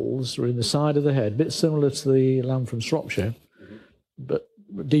 2 holes were in the side of the head, a bit similar to the lamb from Shropshire, but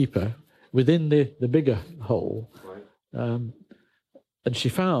deeper, within the bigger hole. And she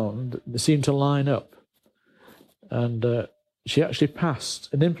found they seemed to line up. And she actually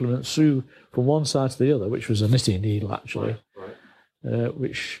passed an implement through from one side to the other, which was a knitting needle, actually,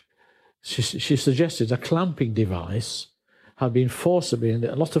 which she suggested a clamping device had been forcibly, and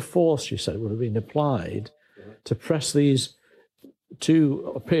a lot of force, she said, would have been applied to press these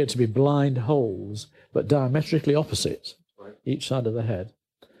 2 appeared to be blind holes, but diametrically opposite each side of the head.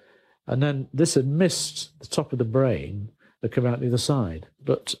 And then this had missed the top of the brain that come out the other side.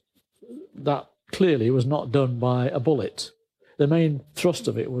 But that clearly was not done by a bullet. The main thrust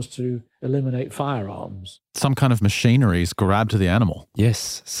of it was to eliminate firearms. Some kind of machinery's grabbed the animal.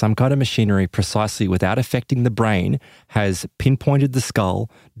 Yes, some kind of machinery, precisely without affecting the brain, has pinpointed the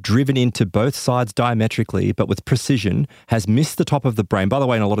skull, driven into both sides diametrically, but with precision, has missed the top of the brain. By the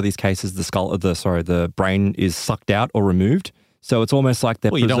way, in a lot of these cases, the brain is sucked out or removed. So it's almost like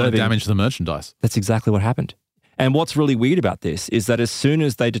they're you don't want to damage the merchandise. That's exactly what happened. And what's really weird about this is that as soon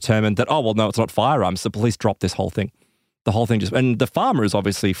as they determined that, no, it's not firearms, the police dropped this whole thing. The whole thing and the farmer is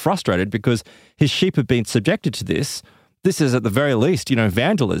obviously frustrated because his sheep have been subjected to this. This is at the very least,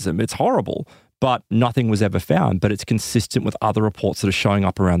 vandalism. It's horrible, but nothing was ever found. But it's consistent with other reports that are showing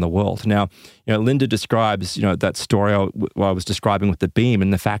up around the world. Now, Linda describes, that story I was describing with the beam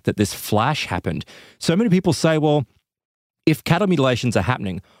and the fact that this flash happened. So many people say, well, if cattle mutilations are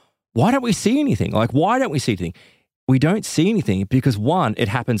happening, why don't we see anything? Why don't we see anything? we don't see anything because, one, it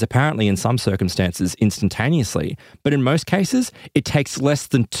happens apparently in some circumstances instantaneously, but in most cases, it takes less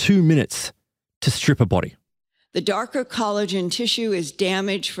than 2 minutes to strip a body. The darker collagen tissue is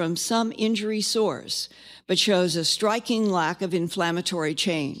damaged from some injury source, but shows a striking lack of inflammatory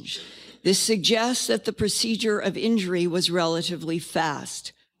change. This suggests that the procedure of injury was relatively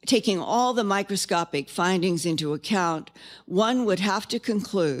fast. Taking all the microscopic findings into account, one would have to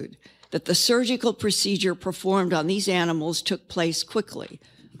conclude that the surgical procedure performed on these animals took place quickly,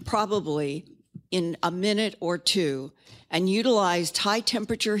 probably in a minute or two, and utilized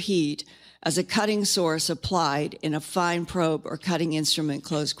high-temperature heat as a cutting source applied in a fine probe or cutting instrument,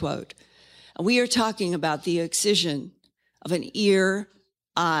 close quote. And we are talking about the excision of an ear,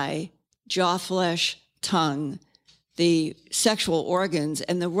 eye, jaw flesh, tongue, the sexual organs,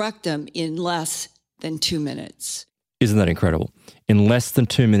 and the rectum in less than 2 minutes. Isn't that incredible? In less than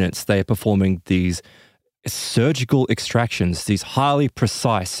 2 minutes, they are performing these surgical extractions, these highly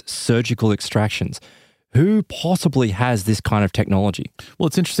precise surgical extractions. Who possibly has this kind of technology? Well,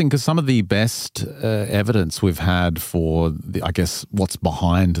 it's interesting because some of the best evidence we've had for, I guess, what's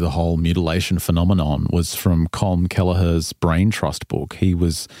behind the whole mutilation phenomenon was from Colm Kelleher's Brain Trust book. He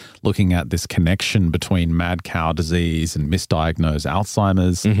was looking at this connection between mad cow disease and misdiagnosed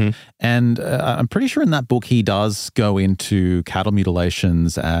Alzheimer's. Mm-hmm. And I'm pretty sure in that book he does go into cattle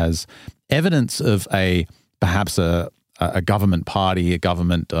mutilations as evidence of perhaps a government party, a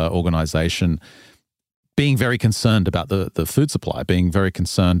government organization being very concerned about the food supply, being very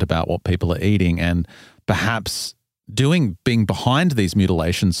concerned about what people are eating, and perhaps being behind these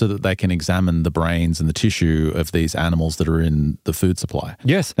mutilations so that they can examine the brains and the tissue of these animals that are in the food supply.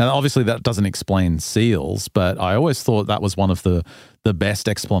 Yes. Now, obviously, that doesn't explain seals, but I always thought that was one of the best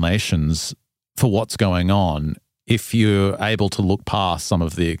explanations for what's going on if you're able to look past some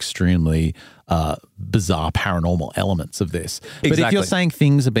of the extremely bizarre paranormal elements of this. Exactly. But if you're saying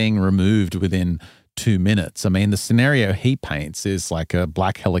things are being removed within 2 minutes. I mean, the scenario he paints is like a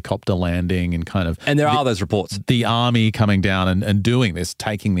black helicopter landing and kind of... And there are those reports. The army coming down and doing this,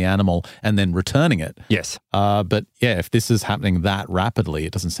 taking the animal and then returning it. Yes. But yeah, if this is happening that rapidly,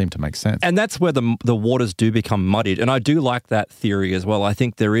 it doesn't seem to make sense. And that's where the waters do become muddied. And I do like that theory as well. I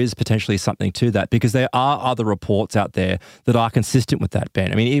think there is potentially something to that because there are other reports out there that are consistent with that,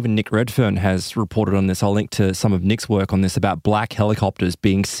 Ben. I mean, even Nick Redfern has reported on this. I'll link to some of Nick's work on this about black helicopters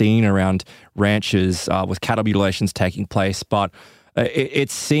being seen around ranches with cattle mutilations taking place. But it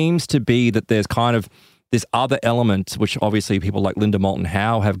seems to be that there's kind of this other element, which obviously people like Linda Moulton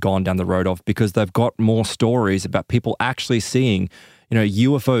Howe have gone down the road of because they've got more stories about people actually seeing,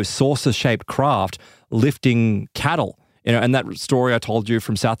 UFO saucer-shaped craft lifting cattle. And that story I told you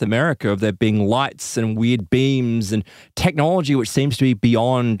from South America of there being lights and weird beams and technology which seems to be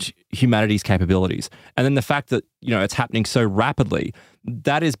beyond humanity's capabilities. And then the fact that, it's happening so rapidly,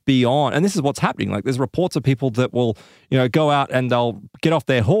 that is beyond, and this is what's happening. Like there's reports of people that will, go out and they'll get off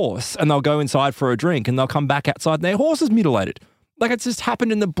their horse and they'll go inside for a drink and they'll come back outside and their horse is mutilated. Like it's just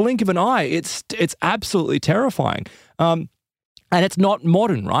happened in the blink of an eye. It's absolutely terrifying. And it's not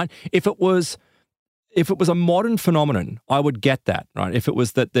modern, right? If it was a modern phenomenon, I would get that, right? If it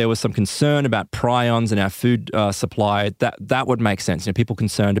was that there was some concern about prions in our food supply, that would make sense. People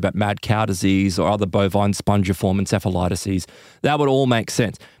concerned about mad cow disease or other bovine spongiform encephalitis, that would all make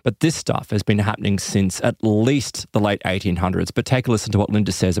sense. But this stuff has been happening since at least the late 1800s. But take a listen to what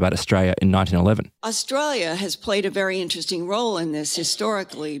Linda says about Australia in 1911. Australia has played a very interesting role in this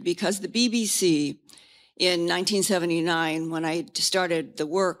historically because the BBC in 1979, when I started the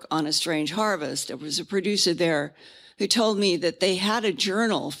work on A Strange Harvest, there was a producer there who told me that they had a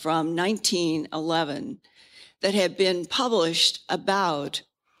journal from 1911 that had been published about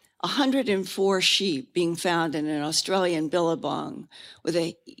 104 sheep being found in an Australian billabong with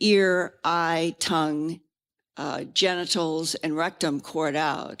an ear, eye, tongue, genitals, and rectum cored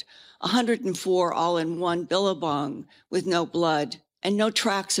out. 104 all in one billabong with no blood and no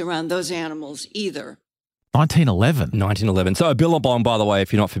tracks around those animals either. 1911. So a billabong, by the way,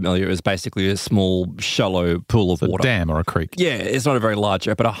 if you're not familiar, is basically a small, shallow pool of water. A dam or a creek. Yeah, it's not a very large,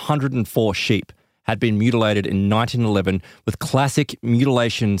 but 104 sheep had been mutilated in 1911 with classic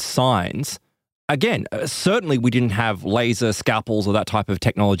mutilation signs. Again, certainly we didn't have laser scalpels or that type of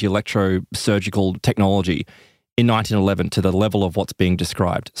technology, electrosurgical technology in 1911 to the level of what's being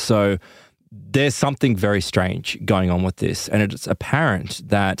described. So there's something very strange going on with this. And it's apparent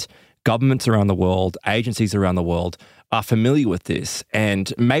that governments around the world, agencies around the world are familiar with this.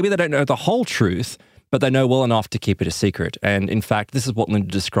 And maybe they don't know the whole truth, but they know well enough to keep it a secret. And in fact, this is what Linda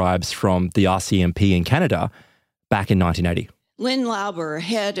describes from the RCMP in Canada back in 1980. Lynn Lauber,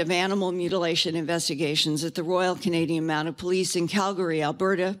 head of animal mutilation investigations at the Royal Canadian Mounted Police in Calgary,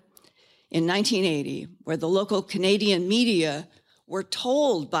 Alberta, in 1980, where the local Canadian media were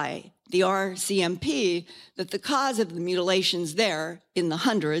told by the RCMP that the cause of the mutilations there, in the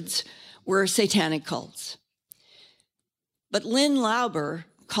hundreds, were satanic cults. But Lynn Lauber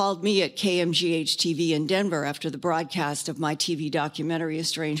called me at KMGH TV in Denver after the broadcast of my TV documentary, A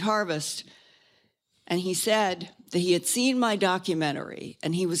Strange Harvest, and he said that he had seen my documentary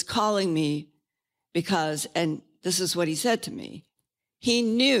and he was calling me because, and this is what he said to me, he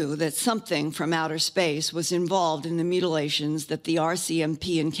knew that something from outer space was involved in the mutilations that the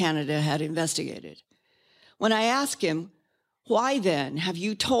RCMP in Canada had investigated. When I asked him, why then have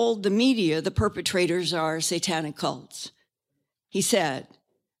you told the media the perpetrators are satanic cults? He said,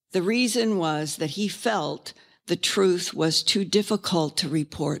 the reason was that he felt the truth was too difficult to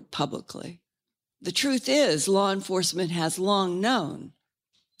report publicly. The truth is, law enforcement has long known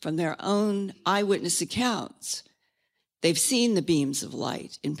from their own eyewitness accounts, they've seen the beams of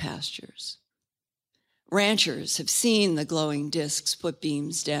light in pastures. Ranchers have seen the glowing discs put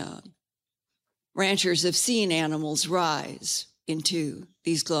beams down. Ranchers have seen animals rise into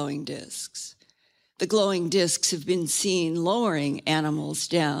these glowing discs. The glowing discs have been seen lowering animals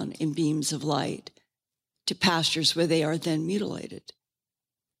down in beams of light to pastures where they are then mutilated.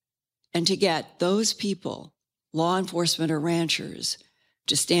 And to get those people, law enforcement or ranchers,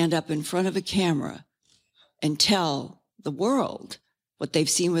 to stand up in front of a camera and tell the world what they've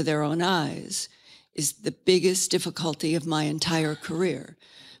seen with their own eyes is the biggest difficulty of my entire career,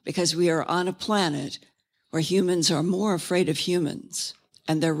 because we are on a planet where humans are more afraid of humans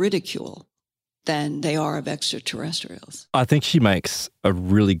and their ridicule than they are of extraterrestrials. I think she makes a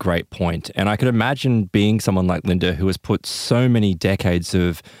really great point. And I could imagine being someone like Linda who has put so many decades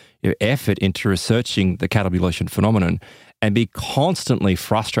of effort into researching the cattle mutilation phenomenon and be constantly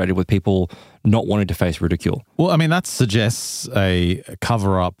frustrated with people not wanting to face ridicule. Well, I mean, that suggests a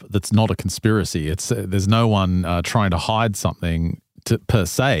cover-up that's not a conspiracy. It's there's no one trying to hide something per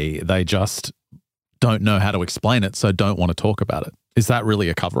se. They just don't know how to explain it, so don't want to talk about it. Is that really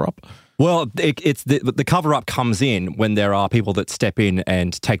a cover-up? Well, it's the cover-up comes in when there are people that step in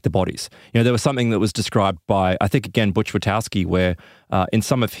and take the bodies. You know, there was something that was described by, I think, again, Butch Witowski, where in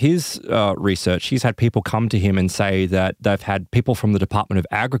some of his research, he's had people come to him and say that they've had people from the Department of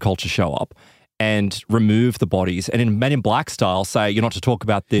Agriculture show up and remove the bodies, and in Men in Black style say, you're not to talk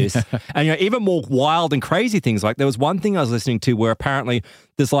about this. And, you know, even more wild and crazy things. Like there was one thing I was listening to where apparently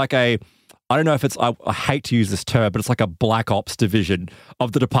there's like I don't know if it's, I hate to use this term, but it's like a black ops division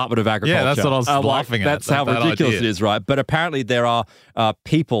of the Department of Agriculture. Yeah, that's what I was laughing at. That's how ridiculous it is, right? But apparently there are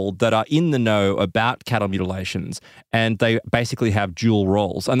people that are in the know about cattle mutilations, and they basically have dual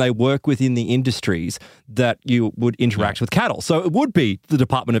roles, and they work within the industries that you would interact with cattle. So it would be the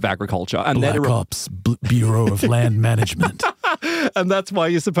Department of Agriculture. And Black Ops, Bureau of Land Management. And that's why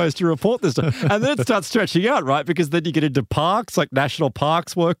you're supposed to report this stuff. And then it starts stretching out, right? Because then you get into parks, like national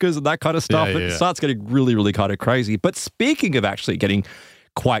parks workers and that kind of stuff. It starts getting really, really kind of crazy. But speaking of actually getting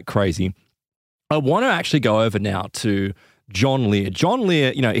quite crazy, I want to actually go over now to John Lear. John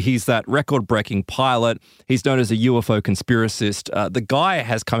Lear, you know, he's that record-breaking pilot. He's known as a UFO conspiracist. The guy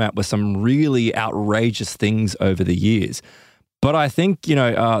has come out with some really outrageous things over the years. But I think, you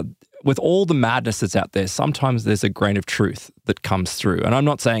know, with all the madness that's out there, sometimes there's a grain of truth that comes through. And I'm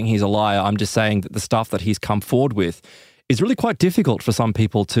not saying he's a liar. I'm just saying that the stuff that he's come forward with is really quite difficult for some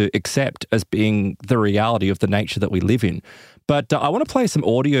people to accept as being the reality of the nature that we live in. But I want to play some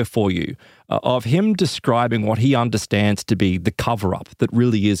audio for you of him describing what he understands to be the cover-up that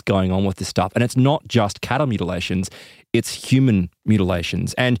really is going on with this stuff. And it's not just cattle mutilations, it's human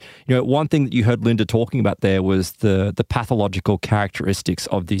mutilations. And, you know, one thing that you heard Linda talking about there was the pathological characteristics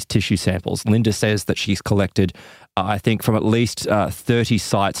of these tissue samples. Linda says that she's collected, I think, from at least 30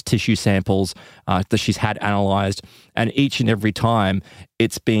 sites, tissue samples that she's had analysed. And each and every time,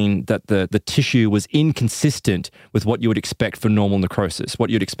 it's been that the tissue was inconsistent with what you would expect for normal necrosis, what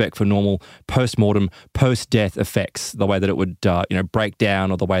you'd expect for normal post-mortem, post-death effects, the way that it would, break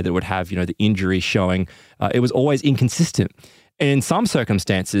down, or the way that it would have, the injury showing. It was always inconsistent. And in some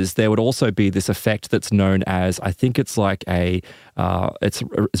circumstances, there would also be this effect that's known as, I think it's like it's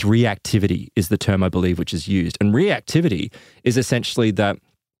reactivity is the term, I believe, which is used. And reactivity is essentially that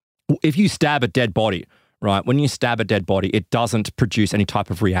if you stab a dead body, right, when you stab a dead body, it doesn't produce any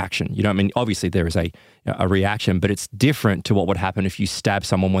type of reaction. You know what I mean? Obviously, there is a reaction, but it's different to what would happen if you stab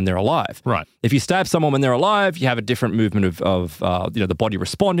someone when they're alive. Right. If you stab someone when they're alive, you have a different movement of the body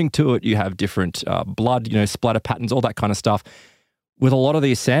responding to it. You have different blood, splatter patterns, all that kind of stuff. With a lot of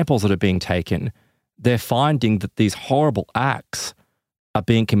these samples that are being taken, they're finding that these horrible acts are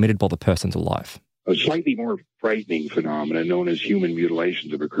being committed while the person's alive. A slightly more frightening phenomenon known as human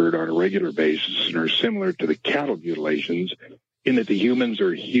mutilations have occurred on a regular basis and are similar to the cattle mutilations in that the humans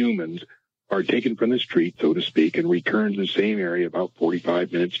are taken from the street, so to speak, and returned to the same area about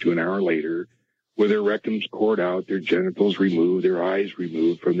 45 minutes to an hour later with their rectums cored out, their genitals removed, their eyes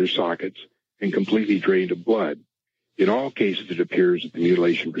removed from their sockets, and completely drained of blood. In all cases, it appears that the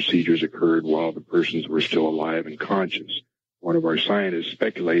mutilation procedures occurred while the persons were still alive and conscious. One of our scientists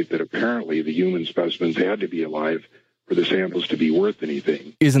speculates that apparently the human specimens had to be alive for the samples to be worth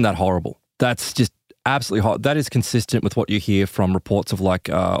anything. Isn't that horrible? That's just absolutely horrible. That is consistent with what you hear from reports of like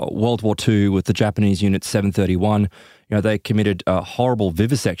World War II with the Japanese Unit 731. You know, they committed horrible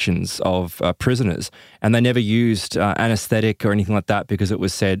vivisections of prisoners, and they never used anesthetic or anything like that because it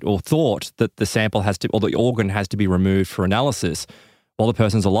was said or thought that the sample has to, or the organ has to be removed for analysis while the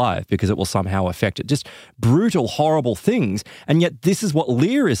person's alive because it will somehow affect it. Just brutal, horrible things. And yet this is what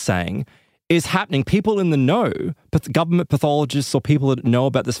Lear is saying is happening. People in the know, but government pathologists or people that know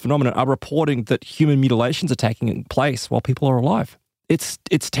about this phenomenon are reporting that human mutilations are taking place while people are alive. It's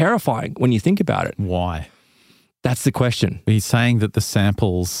terrifying when you think about it. Why? That's the question. He's saying that the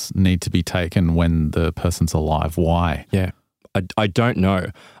samples need to be taken when the person's alive. Why? Yeah, I don't know.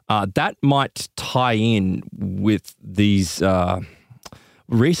 That might tie in with these...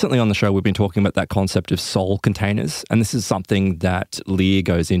 Recently on the show, we've been talking about that concept of soul containers, and this is something that Lear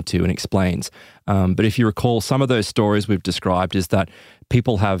goes into and explains. But if you recall, some of those stories we've described is that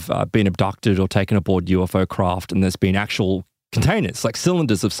people have been abducted or taken aboard UFO craft, and there's been actual containers, like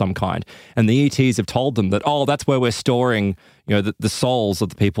cylinders of some kind, and the ETs have told them that, oh, that's where we're storing, you know, the souls of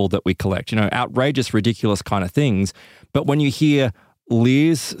the people that we collect. You know, outrageous, ridiculous kind of things. But when you hear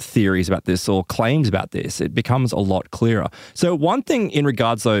Lear's theories about this or claims about this, it becomes a lot clearer. So one thing in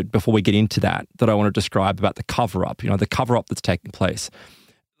regards, though, before we get into that I want to describe about the cover-up, you know, the cover-up that's taking place.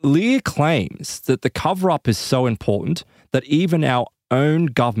 Lear claims that the cover-up is so important that even our own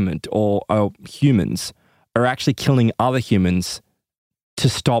government or humans are actually killing other humans to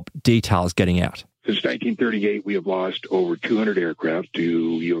stop details getting out. Since 1938, we have lost over 200 aircraft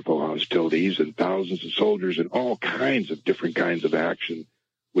to UFO hostilities and thousands of soldiers in all kinds of different kinds of action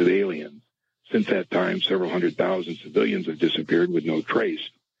with aliens. Since that time, several 100,000 civilians have disappeared with no trace.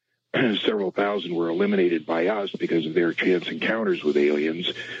 Several thousand were eliminated by us because of their chance encounters with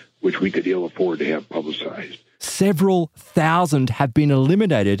aliens, which we could ill afford to have publicized. Several thousand have been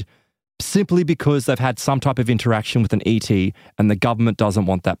eliminated simply because they've had some type of interaction with an ET and the government doesn't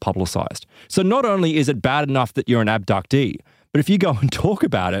want that publicized. So not only is it bad enough that you're an abductee, but if you go and talk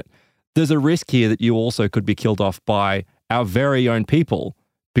about it, there's a risk here that you also could be killed off by our very own people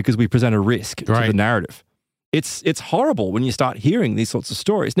because we present a risk to the narrative. It's horrible when you start hearing these sorts of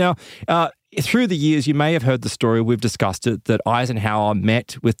stories. Now, through the years, you may have heard the story, we've discussed it, that Eisenhower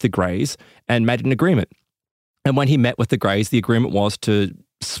met with the Greys and made an agreement. And when he met with the Greys, the agreement was to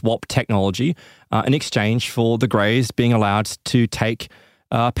swap technology in exchange for the Greys being allowed to take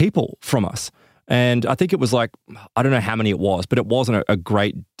people from us. And I think it was like, I don't know how many it was, but it wasn't a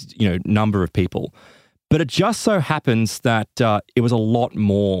great, number of people. But it just so happens that it was a lot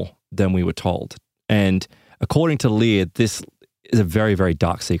more than we were told. And according to Lear, this is a very, very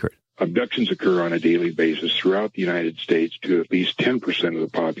dark secret. Abductions occur on a daily basis throughout the United States to at least 10% of the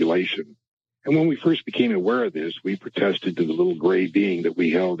population. And when we first became aware of this, we protested to the little gray being that we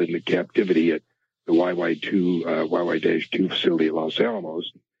held in the captivity at the YY-2 facility at Los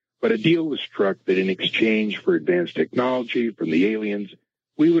Alamos. But a deal was struck that in exchange for advanced technology from the aliens,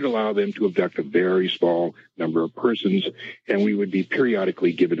 we would allow them to abduct a very small number of persons, and we would be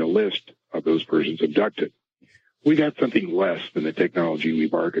periodically given a list of those persons abducted. We got something less than the technology we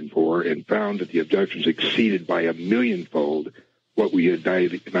bargained for and found that the abductions exceeded by 1,000,000-fold what we had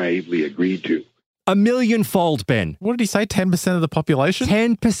naively agreed to. 1,000,000-fold, Ben. What did he say? 10% of the population?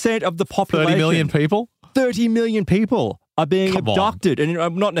 10% of the population. 30 million people? 30 million people are being abducted. And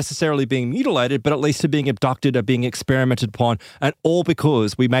not necessarily being mutilated, but at least are being abducted, are being experimented upon, and all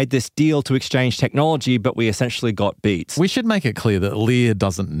because we made this deal to exchange technology, but we essentially got beats. We should make it clear that Lear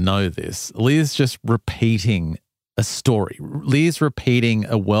doesn't know this. Lear's just repeating a story. Lear's repeating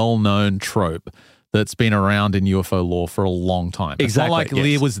a well-known trope that's been around in UFO lore for a long time. Exactly. It's not like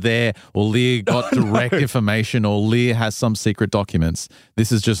Lear was there or Lear got direct information or Lear has some secret documents. This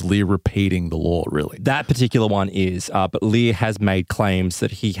is just Lear repeating the lore, really. That particular one is, but Lear has made claims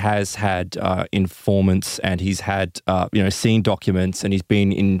that he has had informants and he's had, seen documents and he's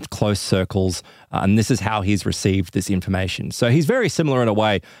been in close circles and this is how he's received this information. So he's very similar in a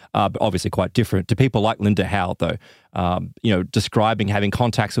way, but obviously quite different to people like Linda Howe, though. Describing having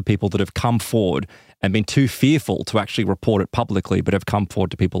contacts with people that have come forward and been too fearful to actually report it publicly, but have come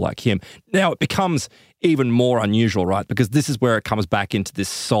forward to people like him. Now, it becomes even more unusual, right? Because this is where it comes back into this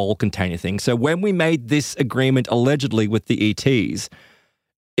soul container thing. So when we made this agreement allegedly with the ETs,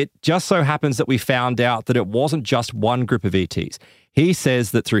 it just so happens that we found out that it wasn't just one group of ETs. He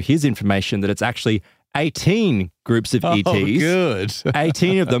says that through his information that it's actually 18 groups of ETs. Oh, good.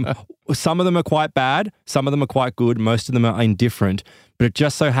 18 of them. Some of them are quite bad. Some of them are quite good. Most of them are indifferent. But it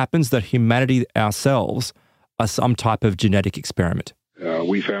just so happens that humanity ourselves are some type of genetic experiment.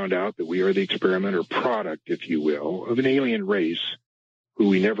 We found out that we are the experiment or product, if you will, of an alien race who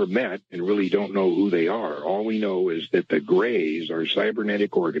we never met and really don't know who they are. All we know is that the Greys are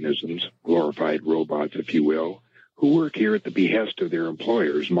cybernetic organisms, glorified robots, if you will, who work here at the behest of their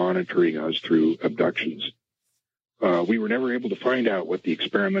employers, monitoring us through abductions. We were never able to find out what the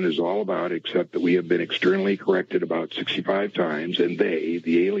experiment is all about, except that we have been externally corrected about 65 times, and they,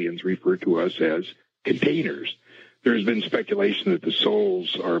 the aliens, refer to us as containers. There has been speculation that the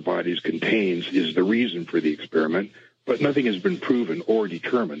souls our bodies contains is the reason for the experiment, but nothing has been proven or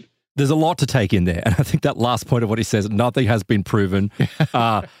determined. There's a lot to take in there. And I think that last point of what he says, nothing has been proven,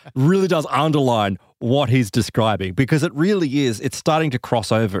 really does underline what he's describing, because it really is, it's starting to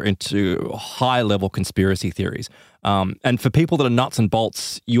cross over into high-level conspiracy theories. And for people that are nuts and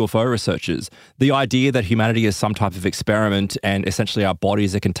bolts UFO researchers, the idea that humanity is some type of experiment and essentially our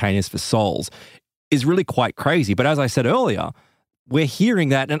bodies are containers for souls is really quite crazy. But as I said earlier, we're hearing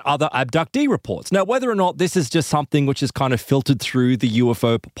that in other abductee reports. Now, whether or not this is just something which is kind of filtered through the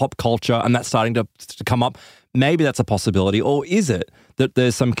UFO pop culture and that's starting to come up, maybe that's a possibility. Or is it that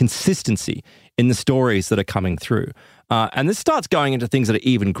there's some consistency in the stories that are coming through? And this starts going into things that are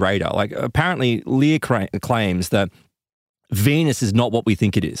even greater. Like apparently Lear claims that Venus is not what we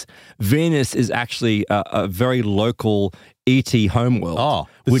think it is. Venus is actually a very local ET homeworld,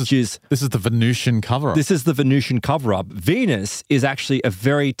 this is the Venusian cover-up. This is the Venusian cover-up. Venus is actually a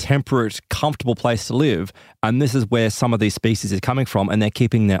very temperate, comfortable place to live, and this is where some of these species is coming from, and they're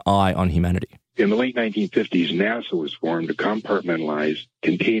keeping their eye on humanity. In the late 1950s, NASA was formed to compartmentalize,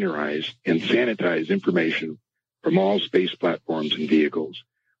 containerize, and sanitize information from all space platforms and vehicles.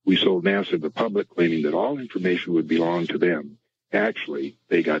 We sold NASA to the public, claiming that all information would belong to them. Actually,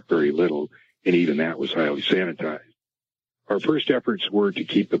 they got very little, and even that was highly sanitized. Our first efforts were to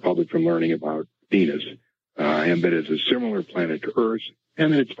keep the public from learning about Venus, and that it's a similar planet to Earth,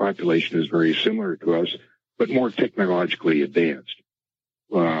 and that its population is very similar to us, but more technologically advanced.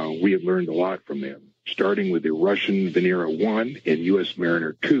 We have learned a lot from them. Starting with the Russian Venera 1 and U.S.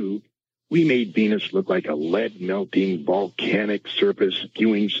 Mariner 2, we made Venus look like a lead-melting volcanic surface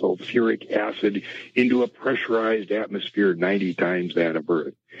spewing sulfuric acid into a pressurized atmosphere 90 times that of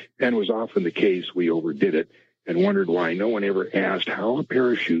Earth. And was often the case, we overdid it and wondered why no one ever asked how a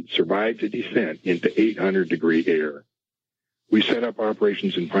parachute survived a descent into 800-degree air. We set up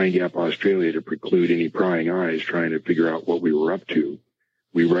operations in Pine Gap, Australia to preclude any prying eyes trying to figure out what we were up to.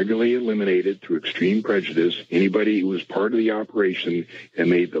 We regularly eliminated, through extreme prejudice, anybody who was part of the operation and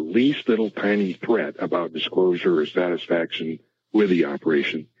made the least little tiny threat about disclosure or satisfaction with the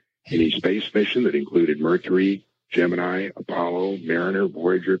operation. Any space mission that included Mercury, Gemini, Apollo, Mariner,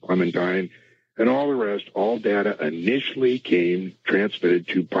 Voyager, Clementine, and all the rest, all data initially came transmitted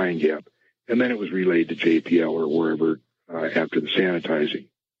to Pine Gap, and then it was relayed to JPL or wherever after the sanitizing.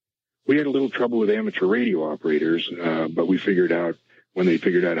 We had a little trouble with amateur radio operators, but we figured out when they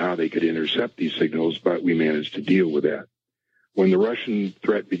figured out how they could intercept these signals, but we managed to deal with that. When the Russian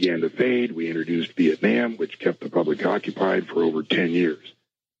threat began to fade, we introduced Vietnam, which kept the public occupied for over 10 years.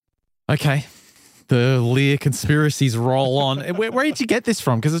 Okay. The Lear conspiracies roll on. Where did you get this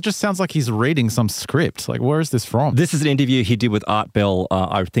from? Because it just sounds like he's reading some script. Like, where is this from? This is an interview he did with Art Bell,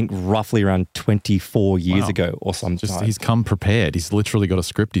 I think roughly around 24 years ago or something. He's come prepared. He's literally got a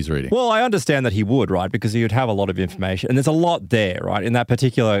script he's reading. Well, I understand that he would, right? Because he would have a lot of information. And there's a lot there, right? In that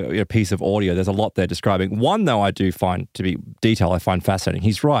particular piece of audio, there's a lot there describing. One, though, I do find to be detail I find fascinating.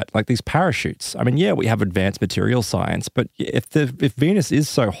 He's right. Like these parachutes. I mean, yeah, we have advanced material science, but if Venus is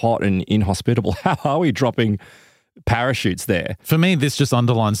so hot and inhospitable, how are we dropping parachutes there? For me, this just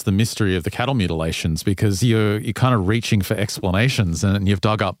underlines the mystery of the cattle mutilations, because you're kind of reaching for explanations, and you've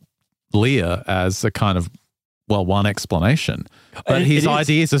dug up Lear as a kind of, well, one explanation. But his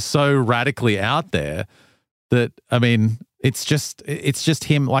ideas are so radically out there that, I mean, it's just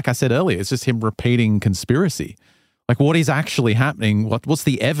him, like I said earlier, it's just him repeating conspiracy. Like what is actually happening? What's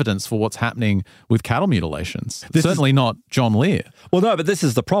the evidence for what's happening with cattle mutilations? Certainly not John Lear. Well, no, but this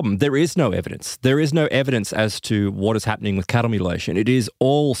is the problem. There is no evidence. There is no evidence as to what is happening with cattle mutilation. It is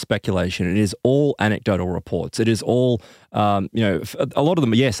all speculation. It is all anecdotal reports. It is all, a lot of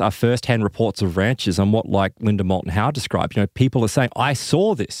them, yes, are first-hand reports of ranchers and what, like Linda Moulton Howe described. People are saying, I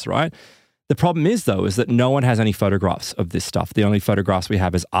saw this, right? The problem is, though, is that no one has any photographs of this stuff. The only photographs we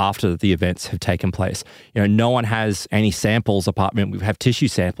have is after the events have taken place. No one has any samples apart from we have tissue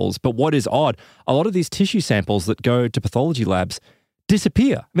samples. But what is odd, a lot of these tissue samples that go to pathology labs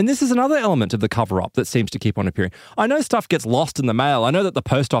disappear. I mean, this is another element of the cover-up that seems to keep on appearing. I know stuff gets lost in the mail. I know that the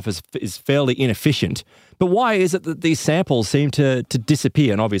post office is fairly inefficient. But why is it that these samples seem to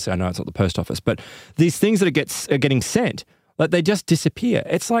disappear? And obviously, I know it's not the post office, but these things that are getting sent, like they just disappear.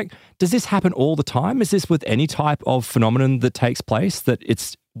 It's like, does this happen all the time? Is this with any type of phenomenon that takes place?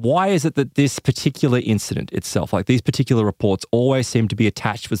 Why is it that this particular incident itself, like these particular reports, always seem to be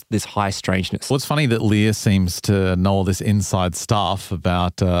attached with this high strangeness? Well, it's funny that Lear seems to know all this inside stuff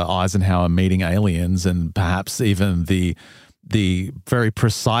about Eisenhower meeting aliens and perhaps even the very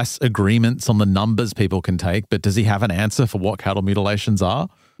precise agreements on the numbers people can take. But does he have an answer for what cattle mutilations are?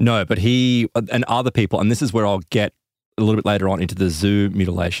 No, but he and other people, and this is where I'll get a little bit later on into the zoo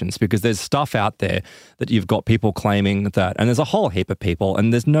mutilations, because there's stuff out there that you've got people claiming that, and there's a whole heap of people,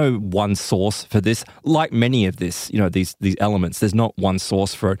 and there's no one source for this. Like many of this, these elements, there's not one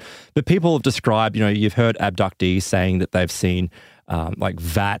source for it. But people have described, you've heard abductees saying that they've seen like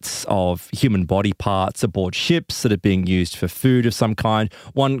vats of human body parts aboard ships that are being used for food of some kind.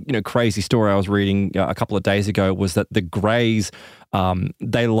 One, crazy story I was reading a couple of days ago was that the Greys,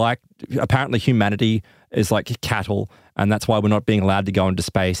 apparently humanity is like cattle, and that's why we're not being allowed to go into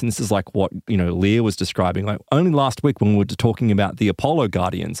space. And this is like what, Lear was describing. Like only last week when we were talking about the Apollo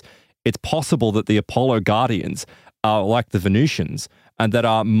Guardians, it's possible that the Apollo Guardians are like the Venusians and that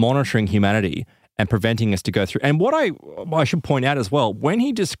are monitoring humanity and preventing us to go through. And what I should point out as well, when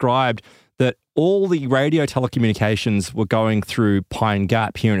he described that all the radio telecommunications were going through Pine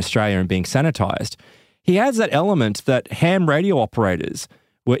Gap here in Australia and being sanitized, he adds that element that ham radio operators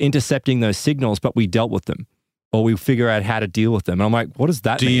were intercepting those signals, but we dealt with them, or we figure out how to deal with them. And I'm like, what does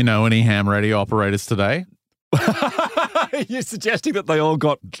that mean? Do you know any ham radio operators today? You're suggesting that they all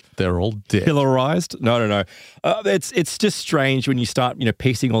got... They're all dead. Pillarized? No. It's just strange when you start,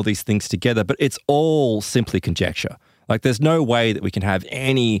 piecing all these things together, but it's all simply conjecture. Like there's no way that we can have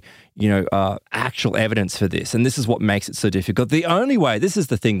any, actual evidence for this. And this is what makes it so difficult. The only way, this is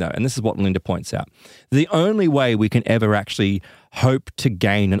the thing though, and this is what Linda points out, the only way we can ever actually hope to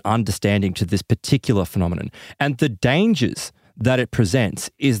gain an understanding to this particular phenomenon and the dangers that it presents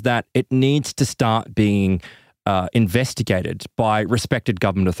is that it needs to start being investigated by respected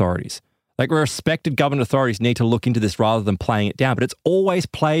government authorities. Like respected government authorities need to look into this rather than playing it down, but it's always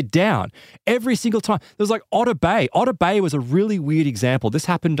played down every single time. There's like Otter Bay. Otter Bay was a really weird example. This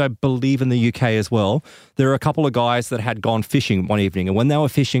happened, I believe, in the UK as well. There are a couple of guys that had gone fishing one evening, and when they were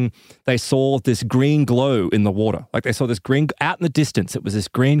fishing, they saw this green glow in the water. Like they saw this green out in the distance. It was this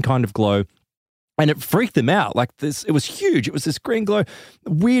green kind of glow. And it freaked them out. Like this, it was huge. It was this green glow,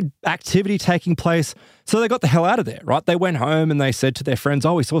 weird activity taking place. So they got the hell out of there, right? They went home and they said to their friends,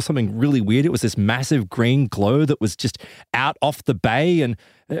 oh, we saw something really weird. It was this massive green glow that was just out off the bay and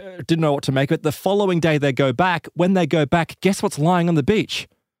didn't know what to make of it. The following day they go back. When they go back, guess what's lying on the beach?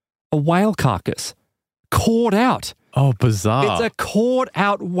 A whale carcass, caught out. Oh, bizarre. It's a caught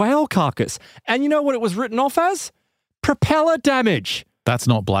out whale carcass. And you know what it was written off as? Propeller damage. That's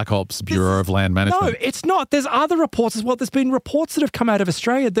not Black Ops Bureau of Land Management. No, it's not. There's other reports as well. There's been reports that have come out of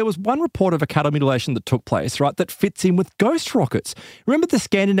Australia. There was one report of a cattle mutilation that took place, right, that fits in with ghost rockets. Remember the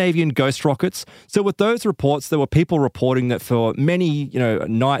Scandinavian ghost rockets? So with those reports, there were people reporting that for many,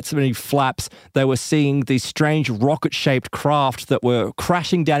 nights, many flaps, they were seeing these strange rocket-shaped craft that were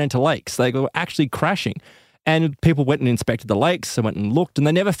crashing down into lakes. They were actually crashing. And people went and inspected the lakes and went and looked, and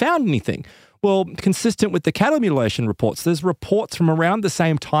they never found anything. Well, consistent with the cattle mutilation reports, there's reports from around the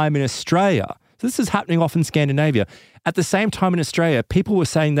same time in Australia. So this is happening off in Scandinavia. At the same time in Australia, people were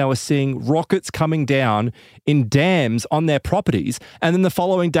saying they were seeing rockets coming down in dams on their properties, and then the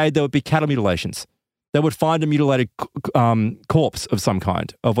following day there would be cattle mutilations. They would find a mutilated corpse of some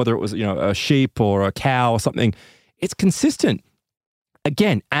kind, of whether it was a sheep or a cow or something. It's consistent.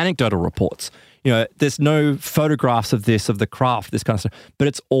 Again, anecdotal reports. There's no photographs of this, of the craft, this kind of stuff, but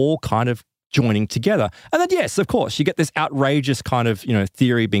it's all kind of joining together. And then, yes, of course, you get this outrageous kind of,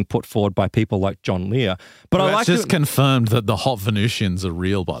 theory being put forward by people like John Lear. But I like just confirmed that the hot Venusians are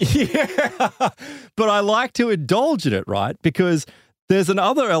real, by the way. Yeah, but I like to indulge in it, right? Because there's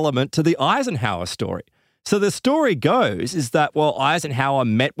another element to the Eisenhower story. So the story goes is that, well, Eisenhower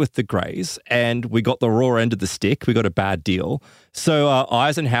met with the Greys and we got the raw end of the stick. We got a bad deal. So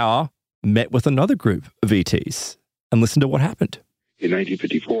Eisenhower met with another group of ETs and listen to what happened. In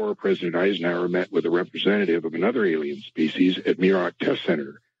 1954, President Eisenhower met with a representative of another alien species at Muroc Test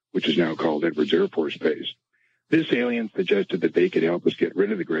Center, which is now called Edwards Air Force Base. This alien suggested that they could help us get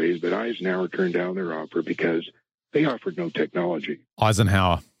rid of the Greys, but Eisenhower turned down their offer because they offered no technology.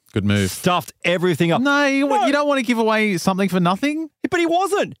 Eisenhower. Good move. Stuffed everything up. No, you don't want to give away something for nothing? But he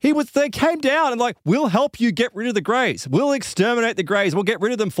wasn't. They came down and like, we'll help you get rid of the Greys. We'll exterminate the Greys. We'll get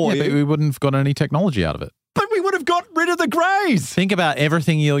rid of them for you. But we wouldn't have got any technology out of it. But we would have got rid of the Greys. Think about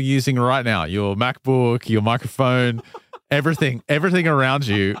everything you're using right now. Your MacBook, your microphone, everything around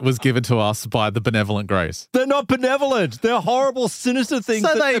you was given to us by the benevolent Greys. They're not benevolent. They're horrible, sinister things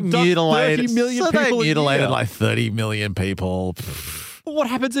that they mutilated 30 million people. They mutilated like 30 million people. But what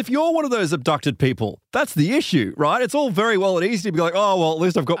happens if you're one of those abducted people? That's the issue, right? It's all very well and easy to be like, oh, well, at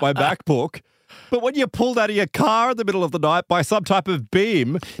least I've got my MacBook. But when you're pulled out of your car in the middle of the night by some type of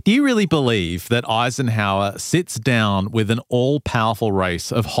beam... Do you really believe that Eisenhower sits down with an all-powerful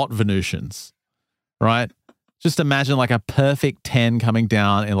race of hot Venusians, right? Just imagine like a perfect 10 coming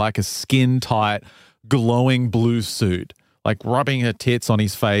down in like a skin-tight, glowing blue suit, like rubbing her tits on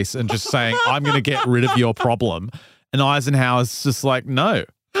his face and just saying, I'm going to get rid of your problem. And Eisenhower's just like, no.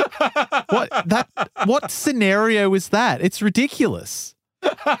 What scenario is that? It's ridiculous.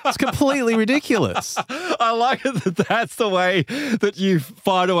 It's completely ridiculous. I like it that that's the way that you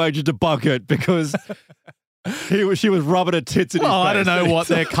find a way to debunk it because she was rubbing her tits in his face. I don't know what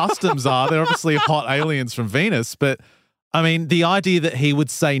their customs are. They're obviously hot aliens from Venus, but I mean, the idea that he would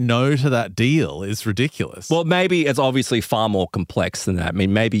say no to that deal is ridiculous. Well, maybe it's obviously far more complex than that. I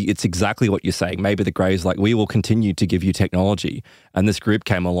mean, maybe it's exactly what you're saying. Maybe the Greys like, we will continue to give you technology. And this group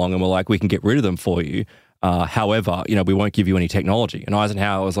came along and were like, we can get rid of them for you. However, we won't give you any technology. And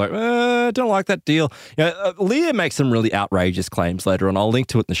Eisenhower was like, don't like that deal. Lear makes some really outrageous claims later, and I'll link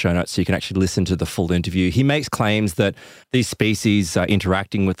to it in the show notes so you can actually listen to the full interview. He makes claims that these species are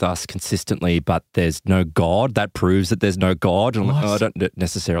interacting with us consistently, but there's no God. That proves that there's no God. And I don't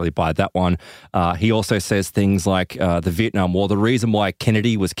necessarily buy that one. He also says things like the Vietnam War. The reason why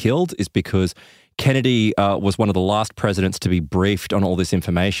Kennedy was killed is because Kennedy was one of the last presidents to be briefed on all this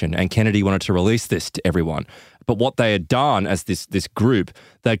information, and Kennedy wanted to release this to everyone. But what they had done as this group,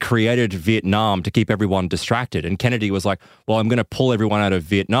 they'd created Vietnam to keep everyone distracted. And Kennedy was like, well, I'm going to pull everyone out of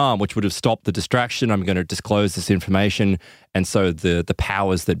Vietnam, which would have stopped the distraction. I'm going to disclose this information. And so the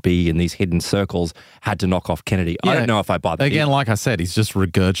powers that be in these hidden circles had to knock off Kennedy. Yeah. I don't know if I buy that. Again, like I said, he's just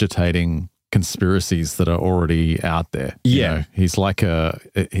regurgitating conspiracies that are already out there. He's like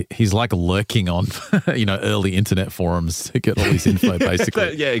lurking on early internet forums to get all this info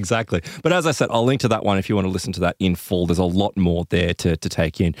basically. Yeah, exactly. But as I said, I'll link to that one if you want to listen to that in full. There's a lot more there to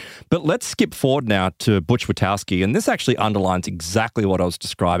take in. But let's skip forward now to Butch Witkowski, and this actually underlines exactly what I was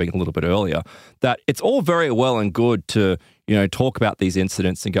describing a little bit earlier, that it's all very well and good to talk about these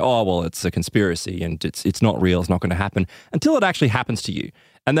incidents and go, oh, well, it's a conspiracy and it's not real, it's not going to happen, until it actually happens to you.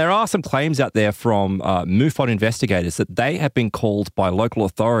 And there are some claims out there from MUFON investigators that they have been called by local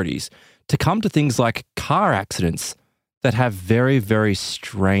authorities to come to things like car accidents that have very, very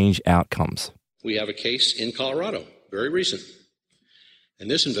strange outcomes. We have a case in Colorado, very recent, and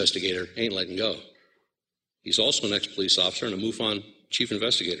this investigator ain't letting go. He's also an ex-police officer and a MUFON chief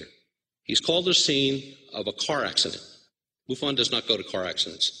investigator. He's called the scene of a car accident. MUFON does not go to car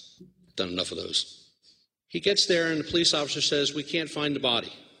accidents. I've done enough of those. He gets there and the police officer says, we can't find the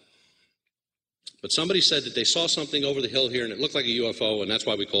body. But somebody said that they saw something over the hill here and it looked like a UFO, and that's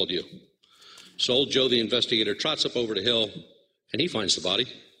why we called you. So old Joe, the investigator, trots up over the hill and he finds the body.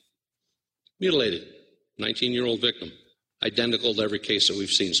 Mutilated. 19-year-old victim. Identical to every case that we've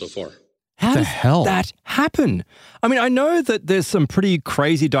seen so far. How does that happen? I mean, I know that there's some pretty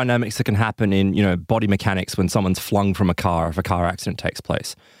crazy dynamics that can happen in, body mechanics when someone's flung from a car if a car accident takes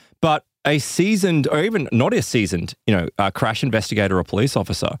place. But a seasoned, or even not a seasoned, a crash investigator or police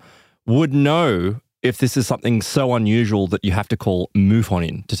officer would know if this is something so unusual that you have to call MUFON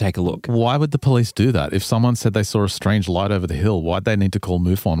in to take a look. Why would the police do that? If someone said they saw a strange light over the hill, why'd they need to call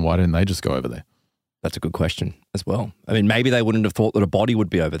MUFON? Why didn't they just go over there? That's a good question as well. I mean, maybe they wouldn't have thought that a body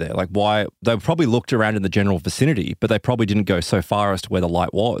would be over there. Like, why? They probably looked around in the general vicinity, but they probably didn't go so far as to where the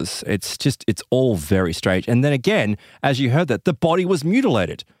light was. It's all very strange. And then again, as you heard that, the body was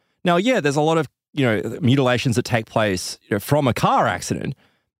mutilated. Now, yeah, there's a lot of, mutilations that take place from a car accident,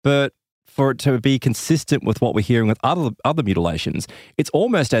 but for it to be consistent with what we're hearing with other mutilations, it's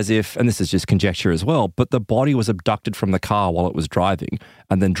almost as if, and this is just conjecture as well, but the body was abducted from the car while it was driving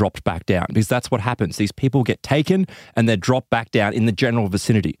and then dropped back down, because that's what happens. These people get taken and they're dropped back down in the general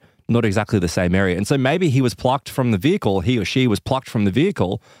vicinity, not exactly the same area. And so maybe he was plucked from the vehicle, he or she was plucked from the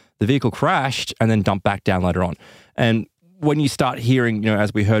vehicle crashed and then dumped back down later on. And when you start hearing,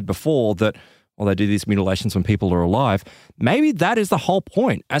 as we heard before, that they do these mutilations when people are alive, maybe that is the whole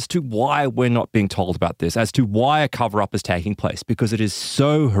point as to why we're not being told about this, as to why a cover-up is taking place, because it is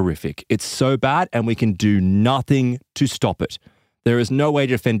so horrific. It's so bad, and we can do nothing to stop it. There is no way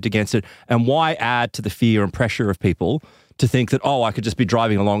to defend against it. And why add to the fear and pressure of people to think that, I could just be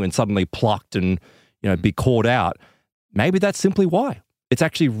driving along and suddenly plucked and, be caught out? Maybe that's simply why. It's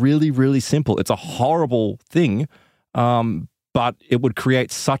actually really, really simple. It's a horrible thing, but it would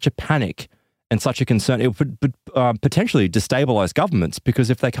create such a panic and such a concern. It would potentially destabilize governments, because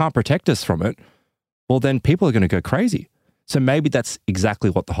if they can't protect us from it, well, then people are going to go crazy. So maybe that's exactly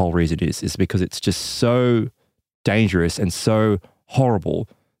what the whole reason is because it's just so dangerous and so horrible.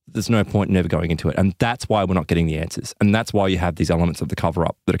 There's no point in ever going into it. And that's why we're not getting the answers. And that's why you have these elements of the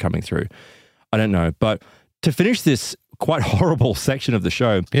cover-up that are coming through. I don't know. But to finish this quite horrible section of the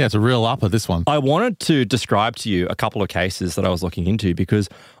show. Yeah, it's a real upper, this one. I wanted to describe to you a couple of cases that I was looking into, because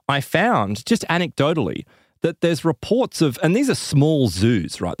I found, just anecdotally, that there's reports of, and these are small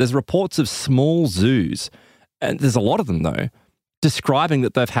zoos, right? There's reports of small zoos, and there's a lot of them though, describing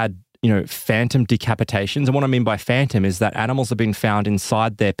that they've had, phantom decapitations. And what I mean by phantom is that animals have been found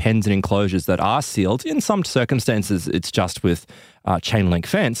inside their pens and enclosures that are sealed. In some circumstances, it's just with chain link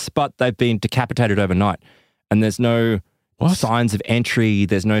fence, but they've been decapitated overnight. And there's no signs of entry.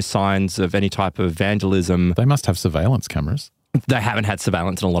 There's no signs of any type of vandalism. They must have surveillance cameras. They haven't had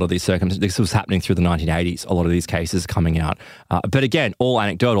surveillance in a lot of these circumstances. This was happening through the 1980s, a lot of these cases coming out. But again, all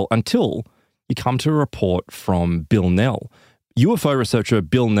anecdotal until you come to a report from Bill Nell. UFO researcher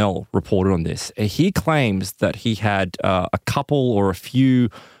Bill Nell reported on this. He claims that he had a couple or a few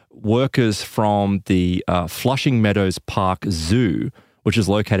workers from the Flushing Meadows Park Zoo, which is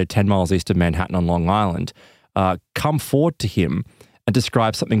located 10 miles east of Manhattan on Long Island, come forward to him and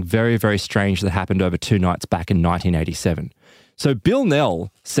describe something very, very strange that happened over 2 nights back in 1987. So Bill Nell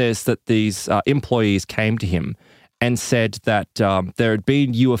says that these employees came to him and said that there had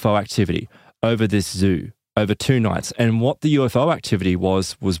been UFO activity over this zoo over 2 nights. And what the UFO activity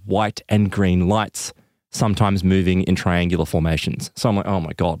was white and green lights, sometimes moving in triangular formations. So I'm like, oh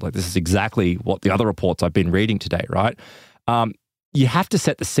my God, this is exactly what the other reports I've been reading today, right? You have to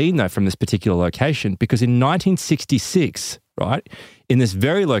set the scene, though, from this particular location, because in 1966, right, in this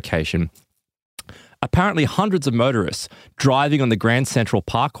very location, apparently hundreds of motorists driving on the Grand Central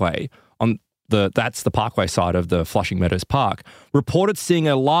Parkway, that's the parkway side of the Flushing Meadows Park, reported seeing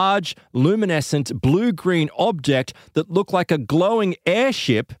a large, luminescent, blue-green object that looked like a glowing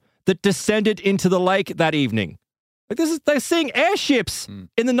airship that descended into the lake that evening. They're seeing airships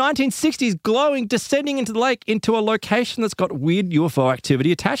in the 1960s glowing, descending into the lake, into a location that's got weird UFO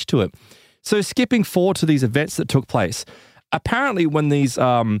activity attached to it. So skipping forward to these events that took place, apparently when these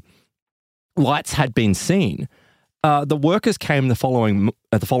lights had been seen, the workers came the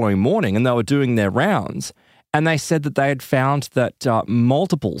following morning and they were doing their rounds, and they said that they had found that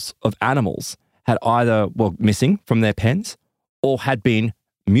multiples of animals had either missing from their pens or had been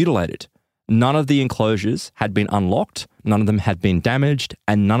mutilated. None of the enclosures had been unlocked, none of them had been damaged,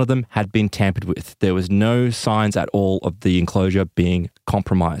 and none of them had been tampered with. There was no signs at all of the enclosure being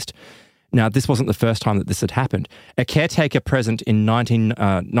compromised. Now, this wasn't the first time that this had happened. A caretaker present in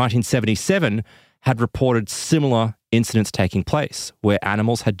 1977 had reported similar incidents taking place, where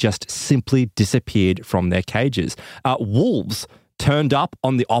animals had just simply disappeared from their cages. Wolves turned up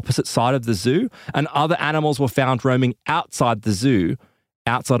on the opposite side of the zoo, and other animals were found roaming outside the zoo,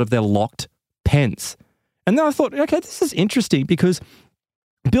 outside of their locked pens. And then I thought, okay, this is interesting, because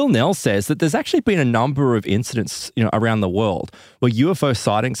Bill Nell says that there's actually been a number of incidents, around the world where UFO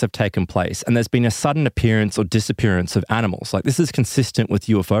sightings have taken place, and there's been a sudden appearance or disappearance of animals. This is consistent with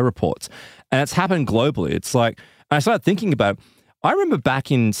UFO reports, and it's happened globally. It's like, I started thinking about, I remember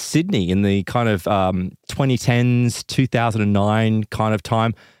back in Sydney in the kind of 2010s, 2009 kind of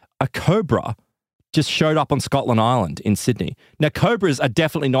time, a cobra just showed up on Scotland Island in Sydney. Now, cobras are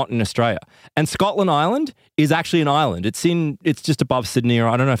definitely not in Australia. And Scotland Island is actually an island. It's just above Sydney, or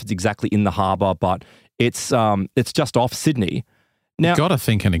I don't know if it's exactly in the harbour, but it's just off Sydney. Now, you've got to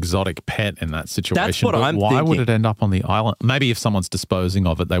think an exotic pet in that situation. That's what I'm thinking. Why would it end up on the island? Maybe if someone's disposing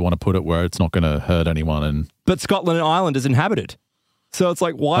of it, they want to put it where it's not going to hurt anyone. But Scotland Island is inhabited. So it's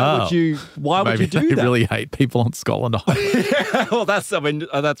like, why would you do Maybe that? they really hate people on Scotland Island. Yeah, well,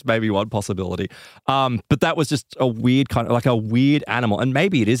 that's maybe one possibility. But that was just a weird a weird animal. And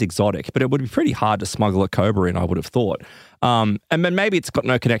maybe it is exotic, but it would be pretty hard to smuggle a cobra in, I would have thought. And then maybe it's got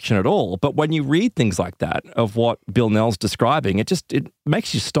no connection at all. But when you read things like that of what Bill Nell's describing, it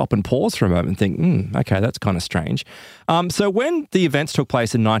makes you stop and pause for a moment and think, okay, that's kind of strange. So when the events took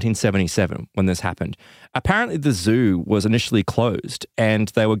place in 1977, when this happened, apparently the zoo was initially closed and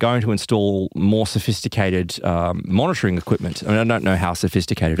they were going to install more sophisticated monitoring equipment. I mean, I don't know how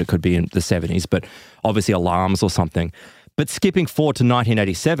sophisticated it could be in the 70s, but obviously alarms or something. But skipping forward to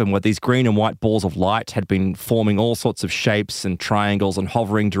 1987, where these green and white balls of light had been forming all sorts of shapes and triangles and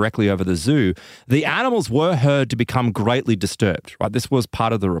hovering directly over the zoo, the animals were heard to become greatly disturbed, right? This was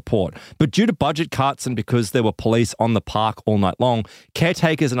part of the report. But due to budget cuts and because there were police on the park all night long,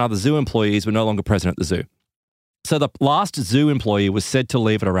 caretakers and other zoo employees were no longer present at the zoo. So the last zoo employee was said to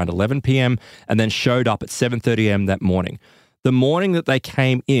leave at around 11 p.m. and then showed up at 7:30 a.m. that morning. The morning that they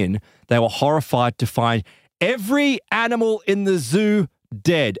came in, they were horrified to find every animal in the zoo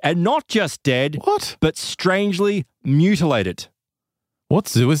dead. And not just dead, but strangely mutilated. What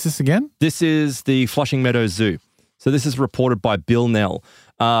zoo is this again? This is the Flushing Meadows Zoo. So this is reported by Bill Nell.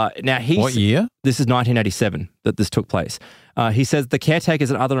 What year? This is 1987 that this took place. He says, the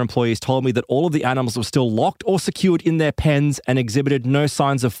caretakers and other employees told me that all of the animals were still locked or secured in their pens and exhibited no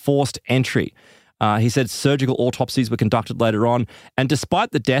signs of forced entry. He said surgical autopsies were conducted later on, and despite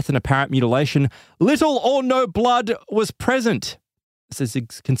the death and apparent mutilation, little or no blood was present. This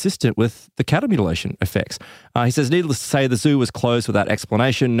is consistent with the cattle mutilation effects. He says, needless to say, the zoo was closed without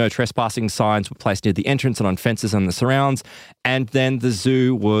explanation. No trespassing signs were placed near the entrance and on fences and the surrounds. And then the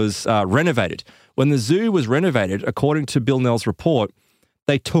zoo was renovated. When the zoo was renovated, according to Bill Nell's report,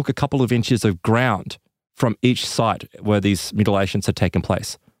 they took a couple of inches of ground from each site where these mutilations had taken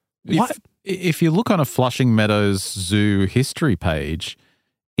place. What? If you look on a Flushing Meadows Zoo history page,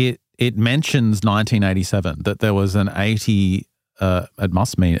 it mentions 1987, that there was an it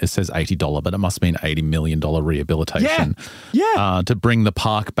says $80, but it must mean $80 million rehabilitation to bring the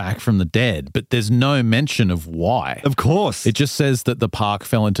park back from the dead. But there's no mention of why. Of course. It just says that the park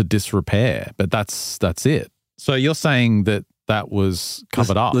fell into disrepair, but that's it. So you're saying that was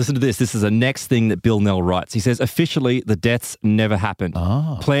covered up. Listen to this. This is the next thing that Bill Nell writes. He says, officially, the deaths never happened.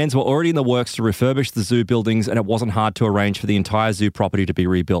 Plans were already in the works to refurbish the zoo buildings, and it wasn't hard to arrange for the entire zoo property to be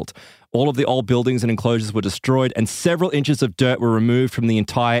rebuilt. All of the old buildings and enclosures were destroyed, and several inches of dirt were removed from the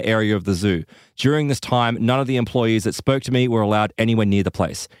entire area of the zoo. During this time, none of the employees that spoke to me were allowed anywhere near the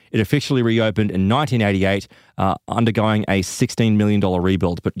place. It officially reopened in 1988, undergoing a $16 million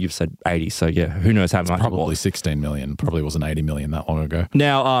rebuild, but you've said 80, so yeah, who knows how much probably $16 million. Probably wasn't $80 million that long ago.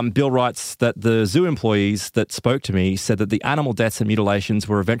 Now, Bill writes that the zoo employees that spoke to me said that the animal deaths and mutilations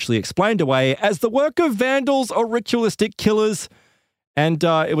were eventually explained away as the work of vandals or ritualistic killers. And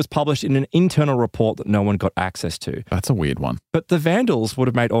it was published in an internal report that no one got access to. That's a weird one. But the vandals would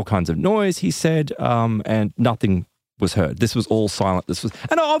have made all kinds of noise, he said, and nothing was heard. This was all silent.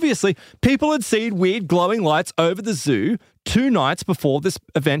 And obviously, people had seen weird glowing lights over the zoo 2 nights before this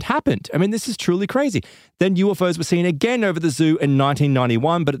event happened. I mean, this is truly crazy. Then UFOs were seen again over the zoo in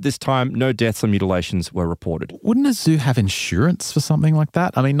 1991, but at this time, no deaths or mutilations were reported. Wouldn't a zoo have insurance for something like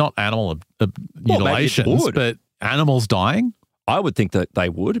that? I mean, not animal mutilations, but animals dying? I would think that they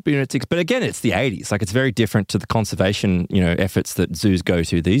would, but again, it's the 80s. Like, it's very different to the conservation, efforts that zoos go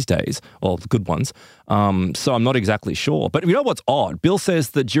to these days, or the good ones. So I'm not exactly sure. But you know what's odd? Bill says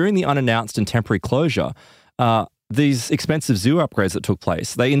that during the unannounced and temporary closure, these expensive zoo upgrades that took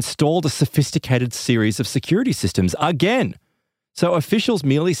place, they installed a sophisticated series of security systems again. So officials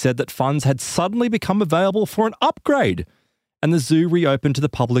merely said that funds had suddenly become available for an upgrade. And the zoo reopened to the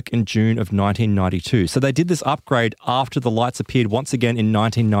public in June of 1992. So they did this upgrade after the lights appeared once again in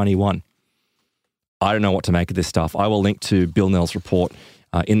 1991. I don't know what to make of this stuff. I will link to Bill Nell's report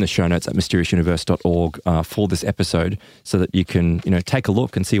in the show notes at mysteriousnisuniverse.org for this episode so that you can, take a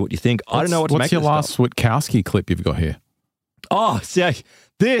look and see what you think. I don't know what to make of this What's your last Witkowski clip you've got here? Oh, see,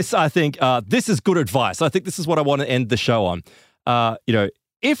 this, I think, this is good advice. I think this is what I want to end the show on.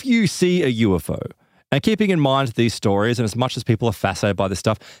 If you see a UFO, and keeping in mind these stories, and as much as people are fascinated by this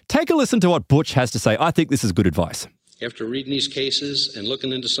stuff, take a listen to what Butch has to say. I think this is good advice. After reading these cases and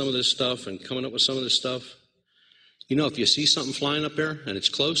looking into some of this stuff and coming up with some of this stuff, if you see something flying up there and it's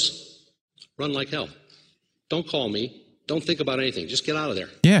close, run like hell. Don't call me. Don't think about anything. Just get out of there.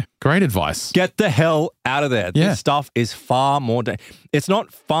 Yeah, great advice. Get the hell out of there. Yeah. This stuff is far more... It's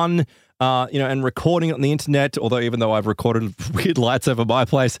not fun... and recording it on the internet, although even though I've recorded weird lights over my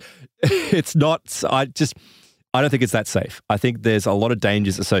place, it's not, I don't think it's that safe. I think there's a lot of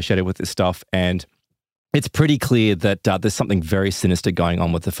dangers associated with this stuff, and it's pretty clear that there's something very sinister going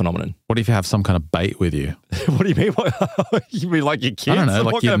on with the phenomenon. What if you have some kind of bait with you? What do you mean? You mean like your kids? I don't know,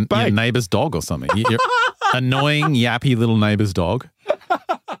 like what your kind of bait? neighbour's dog or something. Your annoying, yappy little neighbour's dog,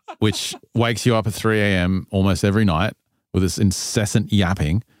 which wakes you up at 3 a.m. almost every night with this incessant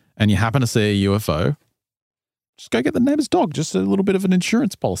yapping, and you happen to see a UFO. Just go get the neighbour's dog. Just a little bit of an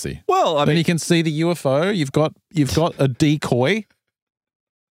insurance policy. Well, I then mean, you can see the UFO. You've got a decoy.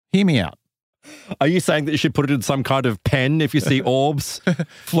 Hear me out. Are you saying that you should put it in some kind of pen if you see orbs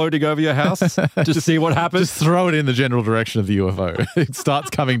floating over your house? Just see what happens? Just throw it in the general direction of the UFO. It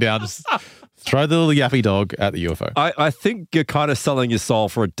starts coming down. Just throw the little yappy dog at the UFO. I think you're kind of selling your soul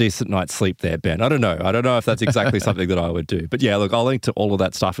for a decent night's sleep there, Ben. I don't know. I don't know if that's exactly something that I would do. But yeah, look, I'll link to all of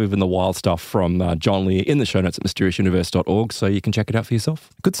that stuff, even the wild stuff from John Lee in the show notes at mysteriousuniverse.org, so you can check it out for yourself.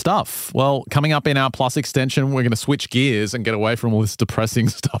 Good stuff. Well, coming up in our Plus extension, we're going to switch gears and get away from all this depressing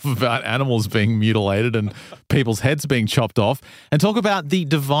stuff about animals being mutilated and people's heads being chopped off and talk about The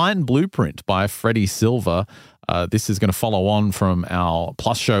Divine Blueprint by Freddie Silver. This is going to follow on from our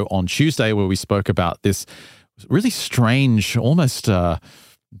Plus show on Tuesday where we spoke about this really strange, almost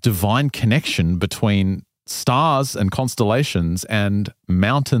divine connection between stars and constellations and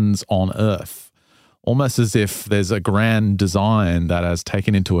mountains on Earth, almost as if there's a grand design that has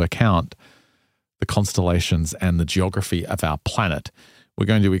taken into account the constellations and the geography of our planet. We're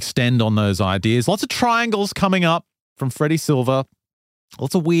going to extend on those ideas. Lots of triangles coming up from Freddie Silver.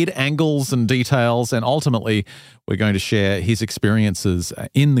 Lots of weird angles and details, and ultimately we're going to share his experiences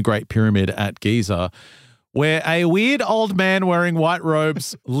in the Great Pyramid at Giza, where a weird old man wearing white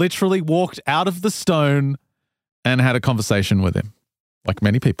robes literally walked out of the stone and had a conversation with him, like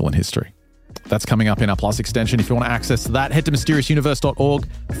many people in history. That's coming up in our Plus extension. If you want access to that, head to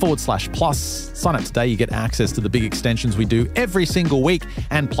mysteriousuniverse.org/plus. Sign up today. You get access to the big extensions we do every single week,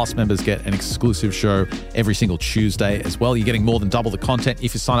 and Plus members get an exclusive show every single Tuesday as well. You're getting more than double the content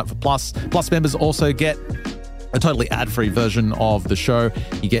if you sign up for Plus. Plus members also get a totally ad-free version of the show.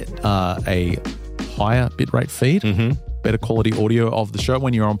 You get a higher bitrate feed. Better quality audio of the show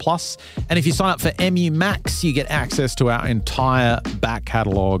when you're on Plus. And if you sign up for MU Max, you get access to our entire back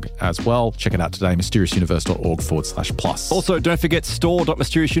catalogue as well. Check it out today, mysteriousuniverse.org/plus. Also, don't forget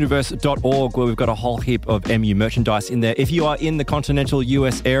store.mysteriousuniverse.org, where we've got a whole heap of MU merchandise in there. If you are in the continental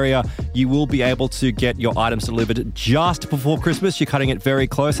US area, you will be able to get your items delivered just before Christmas. You're cutting it very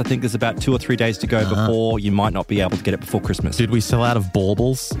close. I think there's about 2 or 3 days to go before you might not be able to get it before Christmas. Did we sell out of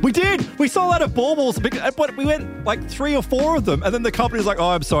baubles? We did! We sold out of baubles. But we went like 3 or 4 of them, and then the company's like, "Oh,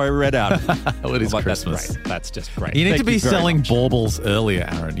 I'm sorry, we ran out." Well, it is like, Christmas. That's great. That's just great. You need Thank to be selling much. baubles earlier,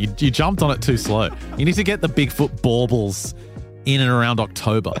 Aaron. You jumped on it too slow. You need to get the Bigfoot baubles in and around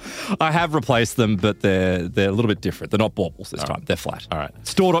October. I have replaced them, but they're a little bit different. They're not baubles this time. They're flat. All right.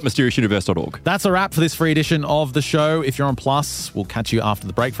 Store.mysteriousuniverse.org. That's a wrap for this free edition of the show. If you're on Plus, we'll catch you after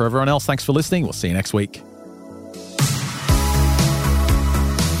the break. For everyone else, thanks for listening. We'll see you next week.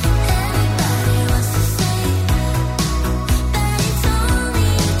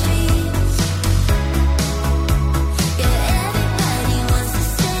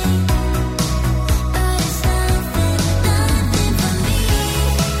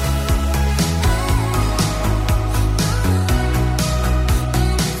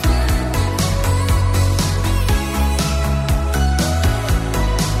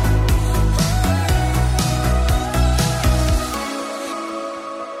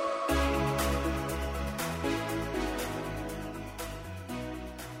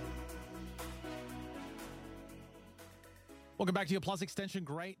 Welcome back to your Plus extension.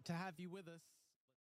 Great to have you with us.